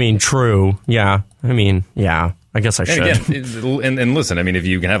pillow. I mean, true. Yeah. I mean, yeah. I guess I should. And listen, I mean, if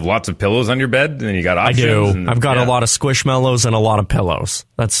you can have lots of pillows on your bed, then you got options. I do. I've got a lot of Squishmallows and a lot of pillows.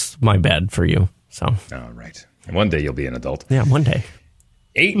 That's my bed for you. So. All right. And one day you'll be an adult. Yeah, one day.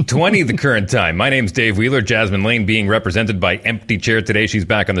 8:20 the current time. My name's Dave Wheeler. Jasmine Lane being represented by Empty Chair today. She's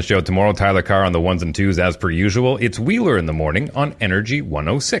back on the show tomorrow. Tyler Carr on the ones and twos as per usual. It's Wheeler in the morning on Energy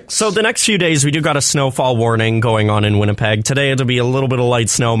 106. So the next few days, we do got a snowfall warning going on in Winnipeg. Today, it'll be a little bit of light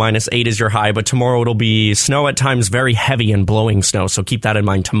snow. -8 is your high. But tomorrow, it'll be snow at times, very heavy and blowing snow. So keep that in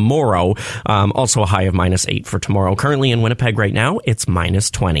mind tomorrow. Also a high of -8 for tomorrow. Currently in Winnipeg right now, it's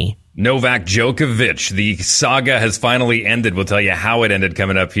 -20. Novak Djokovic, the saga has finally ended. We'll tell you how it ended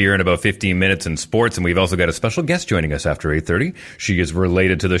coming up here in about 15 minutes in sports. And we've also got a special guest joining us after 8:30. She is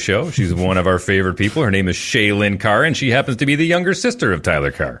related to the show. She's one of our favorite people. Her name is Shaylin Carr, and she happens to be the younger sister of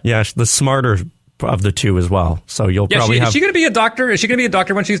Tyler Carr. Yeah, the smarter of the two as well. So you'll probably have... Is she going to be a doctor? Is she going to be a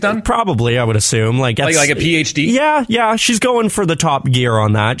doctor when she's done? Probably, I would assume. Like a PhD? Yeah. She's going for the top gear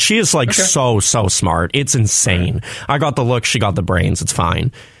on that. She is so smart. It's insane. I got the look. She got the brains. It's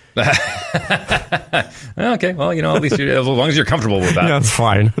fine. Okay, well, at least as long as you're comfortable with that. That's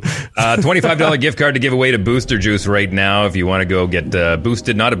fine. $25 gift card to give away to Booster Juice right now if you want to go get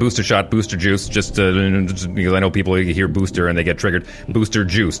boosted, not a booster shot, Booster Juice, just because I know people hear booster and they get triggered. Booster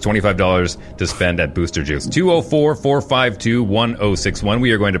Juice, $25 to spend at Booster Juice. 204-452-1061.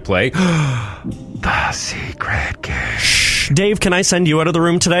 We are going to play The Secret Game. Dave, can I send you out of the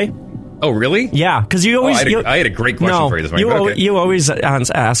room today? Oh, really? Yeah, because you always... I had a great question for you this morning. You always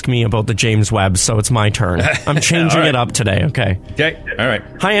ask me about the James Webb, so it's my turn. I'm changing it up today, okay? Okay, all right.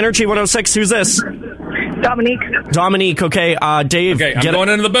 Hi, Energy 106. Who's this? Dominique, okay. Dave, okay, I'm going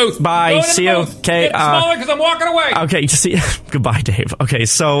into the booth. Bye, see you. Okay, get smaller because I'm walking away. Okay, see. Goodbye, Dave. Okay,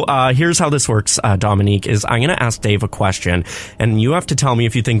 so here's how this works, Dominique, is I'm going to ask Dave a question, and you have to tell me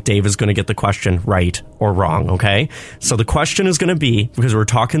if you think Dave is going to get the question right or wrong, okay? So the question is going to be, because we're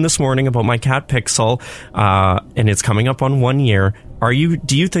talking this morning about my cat Pixel, and it's coming up on 1 year,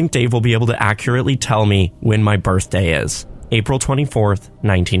 do you think Dave will be able to accurately tell me when my birthday is? April 24th,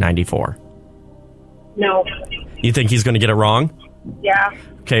 1994. No. You think he's going to get it wrong? Yeah.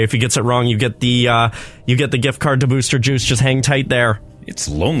 Okay, if he gets it wrong, you get the gift card to Booster Juice. Just hang tight there. It's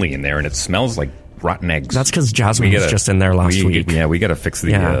lonely in there, and it smells like rotten eggs. That's because Jasmine was just in there last week. Yeah, we got to fix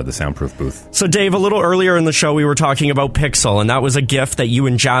the soundproof booth. So, Dave, a little earlier in the show, we were talking about Pixel, and that was a gift that you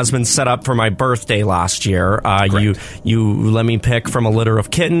and Jasmine set up for my birthday last year. You let me pick from a litter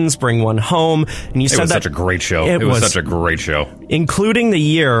of kittens, bring one home, and you said that... It was such a great show. It was such a great show. Including the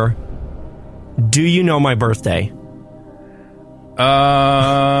year... Do you know my birthday? Okay,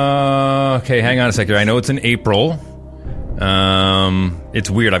 hang on a second. I know it's in April. It's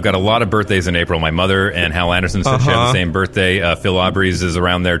weird. I've got a lot of birthdays in April. My mother and Hal Anderson said she had the same birthday. Phil Aubry's is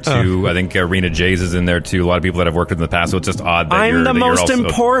around there too. I think Rena Jay's is in there too. A lot of people that I've worked with in the past. So it's just odd that I'm the most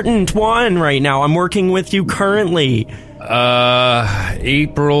important one right now. I'm working with you currently.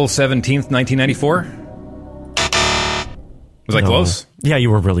 April 17th, 1994. Was I close? Yeah,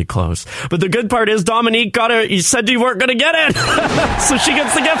 you were really close. But the good part is Dominique you said you weren't going to get it. So she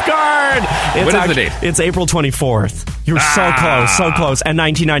gets the gift card. What is the date? It's April 24th. You were so close. And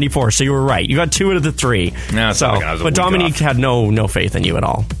 1994. So you were right. You got 2 out of the 3. No, but Dominique had no faith in you at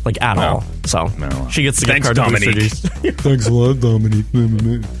all. Like, at all. So she gets the gift card. Dominique. Thanks a lot, Dominique.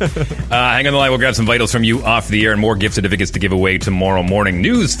 Hang on the line. We'll grab some vitals from you off the air and more gift certificates to give away tomorrow morning.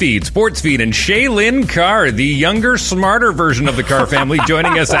 News feed, sports feed, and Shaylin Carr, the younger, smarter version of the Carr family,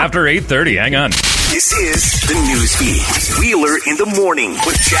 joining us after 8:30. Hang on. This is the News Feed. Wheeler in the morning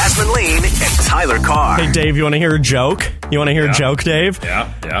with Jasmine Lane and Tyler Carr. Hey, Dave, you want to hear a joke? You want to hear a joke, Dave?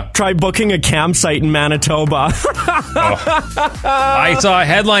 Yeah. Try booking a campsite in Manitoba. I saw a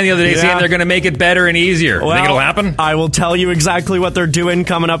headline the other day saying they're going to make it better and easier. Well, think it'll happen? I will tell you exactly what they're doing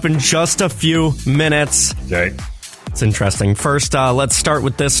coming up in just a few minutes. Okay. It's interesting. First, let's start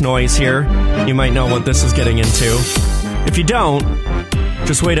with this noise here. You might know what this is getting into. If you don't,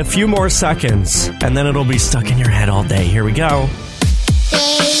 just wait a few more seconds, and then it'll be stuck in your head all day. Here we go.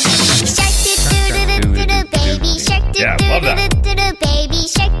 Yeah, love that.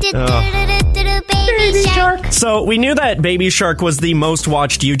 Baby Shark. So we knew that Baby Shark was the most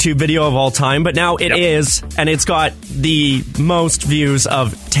watched YouTube video of all time, but now it is, and it's got the most views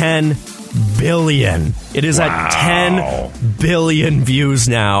of 10 billion. It is at 10 billion views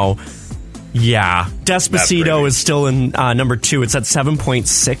now. Yeah. Despacito is still in number 2. It's at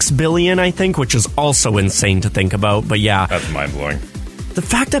 7.6 billion, I think, which is also insane to think about. But yeah. That's mind-blowing. The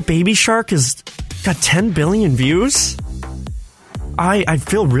fact that Baby Shark has got 10 billion views, I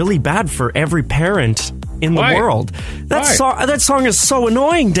feel really bad for every parent in the world. That song is so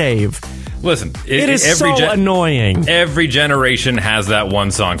annoying, Dave. Listen, it is so annoying. Every generation has that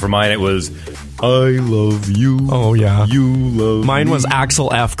one song. For mine, it was I Love You. Oh, yeah. You Love Mine me. was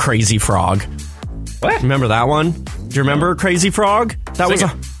Axel F. Crazy Frog. What? Remember that one? Do you remember Crazy Frog? That Sing was it.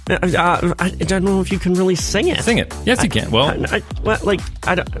 I don't know if you can really sing it. Sing it. Yes, you can. Well,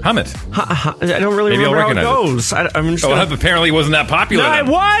 I don't hum it. I don't really Maybe remember I'll how it goes. Apparently it wasn't that popular. No, then.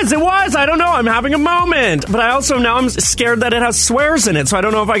 it was. I don't know. I'm having a moment. But now I'm scared that it has swears in it, so I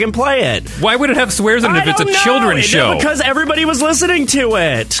don't know if I can play it. Why would it have swears in it if it's a children's show? Because everybody was listening to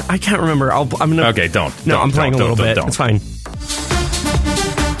it. I can't remember. I'm gonna. Okay, don't. No, I'm playing a little bit. It's fine.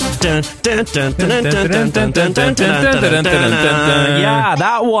 Yeah,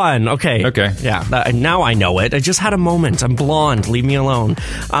 that one. Okay. Yeah, now I know it. I just had a moment. I'm blonde. Leave me alone.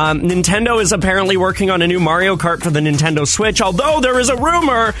 Nintendo is apparently working on a new Mario Kart for the Nintendo Switch, although there is a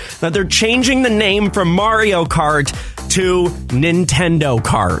rumor that they're changing the name from Mario Kart to Nintendo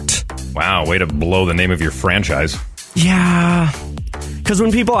Kart. Wow, way to blow the name of your franchise. Yeah. Because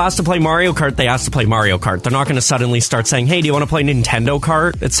when people ask to play Mario Kart, they ask to play Mario Kart. They're not going to suddenly start saying, hey, do you want to play Nintendo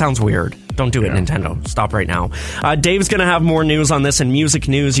Kart? It sounds weird. Don't do it, Nintendo. Stop right now. Dave's going to have more news on this and music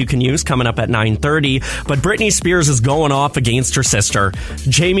news you can use coming up at 9:30. But Britney Spears is going off against her sister.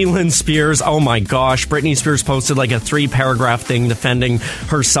 Jamie Lynn Spears, oh my gosh. Britney Spears posted like a 3-paragraph thing defending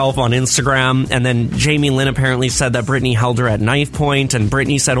herself on Instagram. And then Jamie Lynn apparently said that Britney held her at knife point. And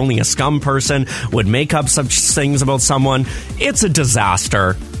Britney said only a scum person would make up such things about someone. It's a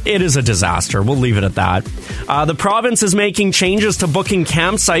disaster. It is a disaster. We'll leave it at that. The province is making changes to booking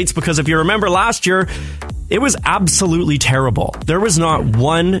campsites because if you remember last year, it was absolutely terrible. There was not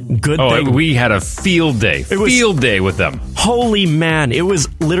one good thing. We had a field day. Field day with them. Holy man. It was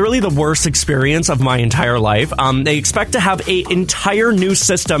literally the worst experience of my entire life. They expect to have an entire new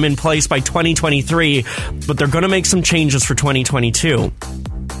system in place by 2023, but they're going to make some changes for 2022.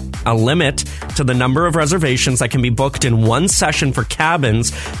 A limit to the number of reservations that can be booked in one session for cabins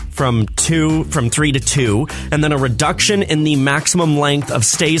from 3 to 2, and then a reduction in the maximum length of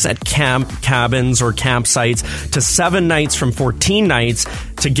stays at cabins or campsites to 7 nights from 14 nights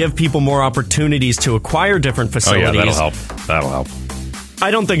to give people more opportunities to acquire different facilities. Oh yeah, that'll help. I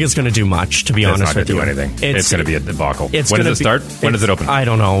don't think it's going to do much, to be honest with you. It's not going to do anything. It's going to be a debacle. When does it start? When does it open? I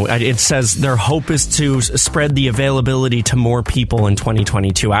don't know. It says their hope is to spread the availability to more people in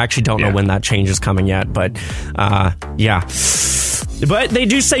 2022. I actually don't know when that change is coming yet, but yeah. But they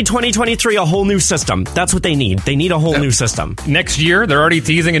do say 2023, a whole new system. That's what they need. They need a whole new system. Next year? They're already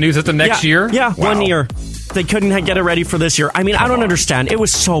teasing a new system next year? Yeah, wow. 1 year. They couldn't get it ready for this year. I mean, I don't understand. It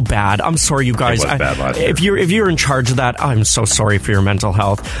was so bad. I'm sorry, you guys. It was bad last year. If you're in charge of that, I'm so sorry for your mental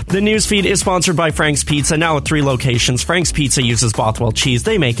health. The newsfeed is sponsored by Frank's Pizza, now at 3 locations. Frank's Pizza uses Bothwell cheese.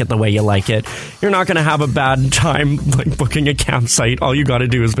 They make it the way you like it. You're not going to have a bad time booking a campsite. All you got to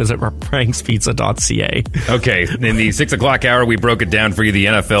do is visit frankspizza.ca. Okay, in the 6 o'clock hour, we broke it down for you, the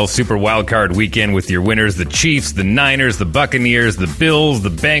NFL Super Wildcard Weekend with your winners, the Chiefs, the Niners, the Buccaneers, the Bills, the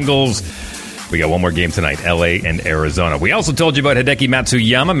Bengals. We got one more game tonight, LA and Arizona. We also told you about Hideki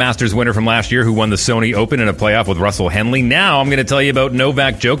Matsuyama, Masters winner from last year, who won the Sony Open in a playoff with Russell Henley. Now I'm going to tell you about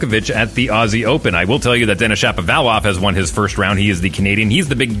Novak Djokovic at the Aussie Open. I will tell you that Denis Shapovalov has won his first round. He is the Canadian. He's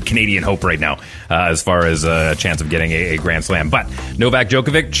the big Canadian hope right now as far as a chance of getting a Grand Slam. But Novak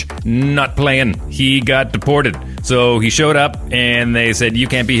Djokovic, not playing. He got deported. So he showed up and they said, you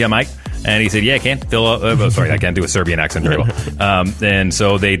can't be here, Mike. And he said, yeah, I can. Sorry, I can't do a Serbian accent very well. And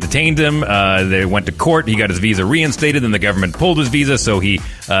so they detained him. They went to court. He got his visa reinstated. Then the government pulled his visa. So he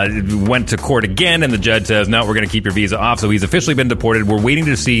went to court again. And the judge says, no, we're going to keep your visa off. So he's officially been deported. We're waiting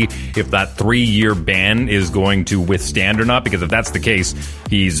to see if that 3-year ban is going to withstand or not. Because if that's the case,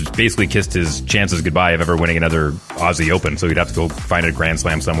 he's basically kissed his chances goodbye of ever winning another Aussie Open. So he'd have to go find a Grand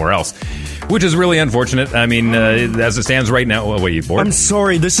Slam somewhere else, which is really unfortunate. I mean, as it stands right now, what, are you bored? I'm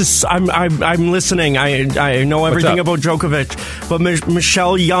sorry. I'm listening. I know everything about Djokovic, but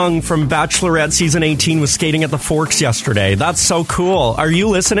Michelle Young from Bachelorette season 18 was skating at the Forks yesterday. That's so cool. Are you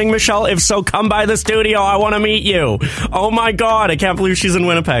listening, Michelle? If so, come by the studio. I want to meet you. Oh my God, I can't believe she's in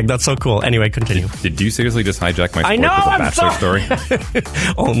Winnipeg. That's so cool. Anyway, continue. Did you seriously just hijack my sport with a Bachelor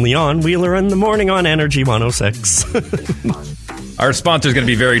story? Only on Wheeler in the Morning on Energy 106. Our sponsor's going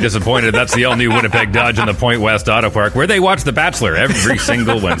to be very disappointed. That's the all-new Winnipeg Dodge in the Point West Auto Park, where they watch The Bachelor every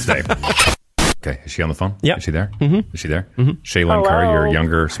single Wednesday. Okay, is she on the phone? Yeah. Is she there? Mm-hmm. Is she there? Mm-hmm. Shaylin Carr, your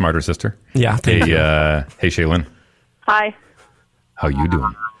younger, smarter sister? Yeah, thank you. Hey, Shaylin. Hi. How you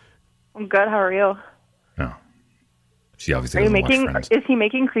doing? I'm good. How are you? Oh. She obviously Are you doesn't making? watch Friends. Is he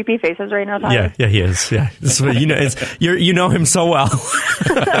making creepy faces right now, Tyler? Yeah, he is. Yeah, you know him so well.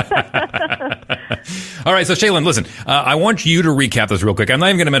 All right, so Shaylin, listen, I want you to recap this real quick. I'm not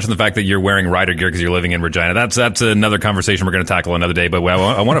even going to mention the fact that you're wearing rider gear because you're living in Regina. That's another conversation we're going to tackle another day. But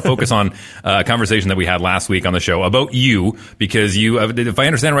I want to focus on a conversation that we had last week on the show about you, because you, if I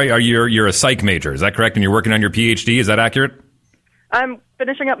understand right, you're a psych major. Is that correct? And you're working on your PhD. Is that accurate? I'm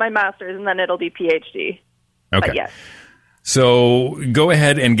finishing up my master's, and then it'll be PhD. Okay. But yes. So go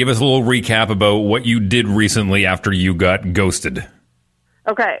ahead and give us a little recap about what you did recently after you got ghosted.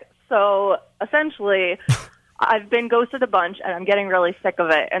 Okay, so essentially, I've been ghosted a bunch, and I'm getting really sick of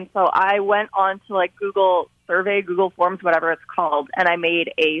it. And so I went on to like Google Survey, Google Forms, whatever it's called, and I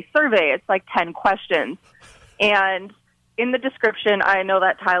made a survey. It's like 10 questions. And in the description, I know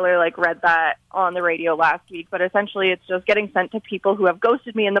that Tyler like read that on the radio last week, but essentially it's just getting sent to people who have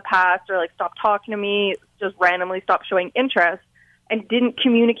ghosted me in the past or like stopped talking to me, just randomly stopped showing interest and didn't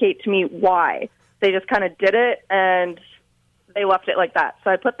communicate to me why. They just kind of did it and they left it like that.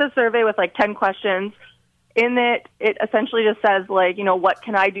 So I put the survey with like 10 questions. In it essentially just says like, you know, what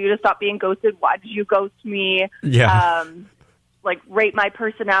can I do to stop being ghosted? Why did you ghost me? Yeah. Like rate my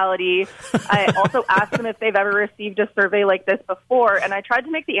personality. I also asked them if they've ever received a survey like this before, and I tried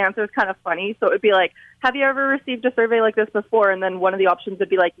to make the answers kind of funny. So it would be like, have you ever received a survey like this before? And then one of the options would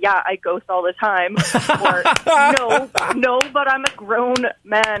be like, yeah, I ghost all the time. Or no, but I'm a grown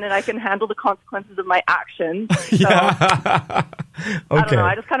man and I can handle the consequences of my actions. So, yeah. I don't know.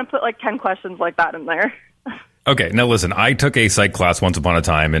 I just kind of put like 10 questions like that in there. Okay, now listen, I took a psych class once upon a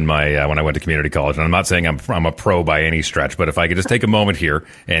time in my when I went to community college, and I'm not saying I'm a pro by any stretch, but if I could just take a moment here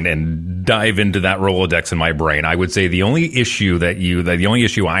and dive into that Rolodex in my brain, I would say the only issue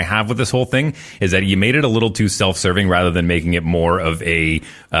I have with this whole thing is that you made it a little too self-serving rather than making it more of a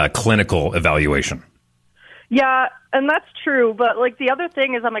clinical evaluation. Yeah, and that's true, but like the other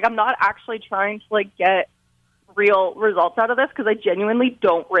thing is I'm not actually trying to like get real results out of this because I genuinely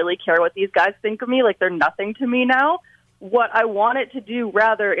don't really care what these guys think of me. Like, they're nothing to me now. What I want it to do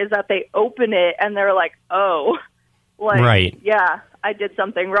rather is that they open it and they're like, oh, like, right. Yeah, I did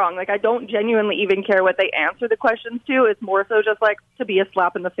something wrong. Like, I don't genuinely even care what they answer the questions to. It's more so just like to be a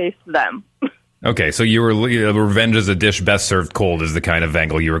slap in the face to them. Okay, so you were revenge is a dish best served cold is the kind of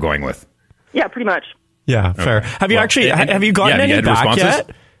angle you were going with. Yeah, pretty much. Yeah, fair. Okay. Have you have you gotten any back responses?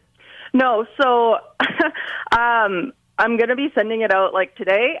 Yet? No, so I'm going to be sending it out like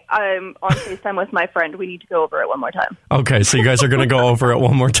today. I'm on FaceTime with my friend. We need to go over it one more time. Okay, so you guys are going to go over it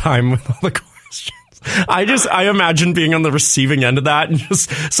one more time with all the questions. I imagine being on the receiving end of that and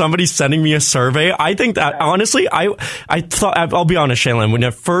just somebody sending me a survey. I think that honestly, I thought, I'll be honest, Shaylin, when I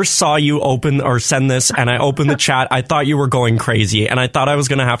first saw you open or send this and I opened the chat, I thought you were going crazy and I thought I was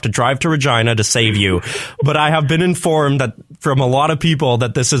going to have to drive to Regina to save you. But I have been informed that from a lot of people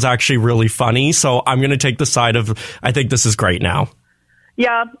that this is actually really funny. So I'm going to take the side of, I think this is great now.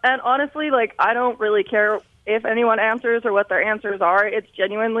 Yeah. And honestly, like, I don't really care if anyone answers or what their answers are. It's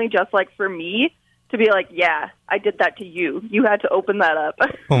genuinely just like for me to be like, yeah, I did that to you. You had to open that up.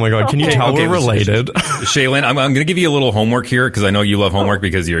 Oh my God, can you tell we're related? Shaylin, I'm going to give you a little homework here because I know you love homework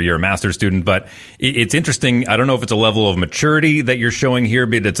because you're a master's student, but it's interesting. I don't know if it's a level of maturity that you're showing here,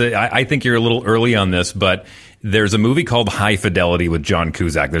 but I think you're a little early on this, but there's a movie called High Fidelity with John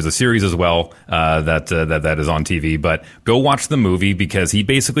Cusack. There's a series as well that is on TV. But go watch the movie because he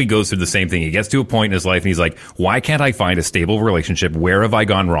basically goes through the same thing. He gets to a point in his life and he's like, why can't I find a stable relationship? Where have I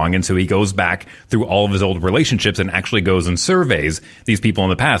gone wrong? And so he goes back through all of his old relationships and actually goes and surveys these people in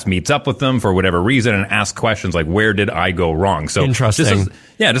the past, meets up with them for whatever reason and asks questions like, where did I go wrong? So interesting.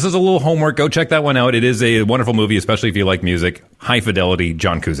 This is a little homework. Go check that one out. It is a wonderful movie, especially if you like music. High Fidelity,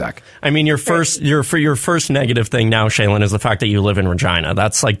 John Cusack. I mean, your first negative thing now, Shaylin, is the fact that you live in Regina.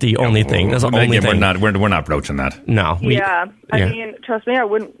 That's like the only thing. That's the only thing. We're not broaching that. No. I mean, trust me, I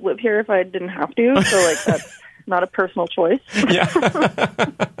wouldn't live here if I didn't have to. So like, that's not a personal choice. Yeah.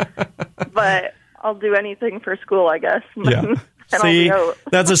 But I'll do anything for school, I guess. Yeah. See,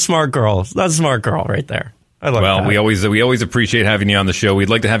 that's a smart girl. That's a smart girl right there. I love that. We always appreciate having you on the show. We'd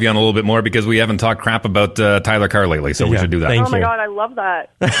like to have you on a little bit more because we haven't talked crap about Tyler Carr lately, so we should do that. Oh my God, I love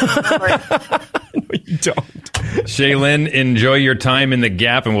that. No, you don't. Shaylin, enjoy your time in the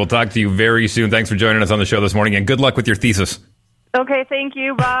Gap, and we'll talk to you very soon. Thanks for joining us on the show this morning, and good luck with your thesis. Okay, thank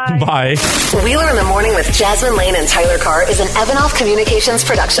you. Bye. Bye. Wheeler in the Morning with Jasmine Lane and Tyler Carr is an Evanoff Communications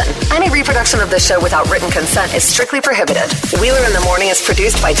production. Any reproduction of this show without written consent is strictly prohibited. Wheeler in the Morning is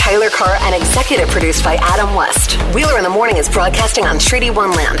produced by Tyler Carr and executive produced by Adam West. Wheeler in the Morning is broadcasting on Treaty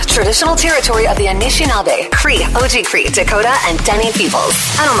 1 land, traditional territory of the Anishinaabe, Cree, Oji Cree, Dakota, and Dene peoples,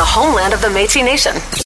 and on the homeland of the Métis Nation.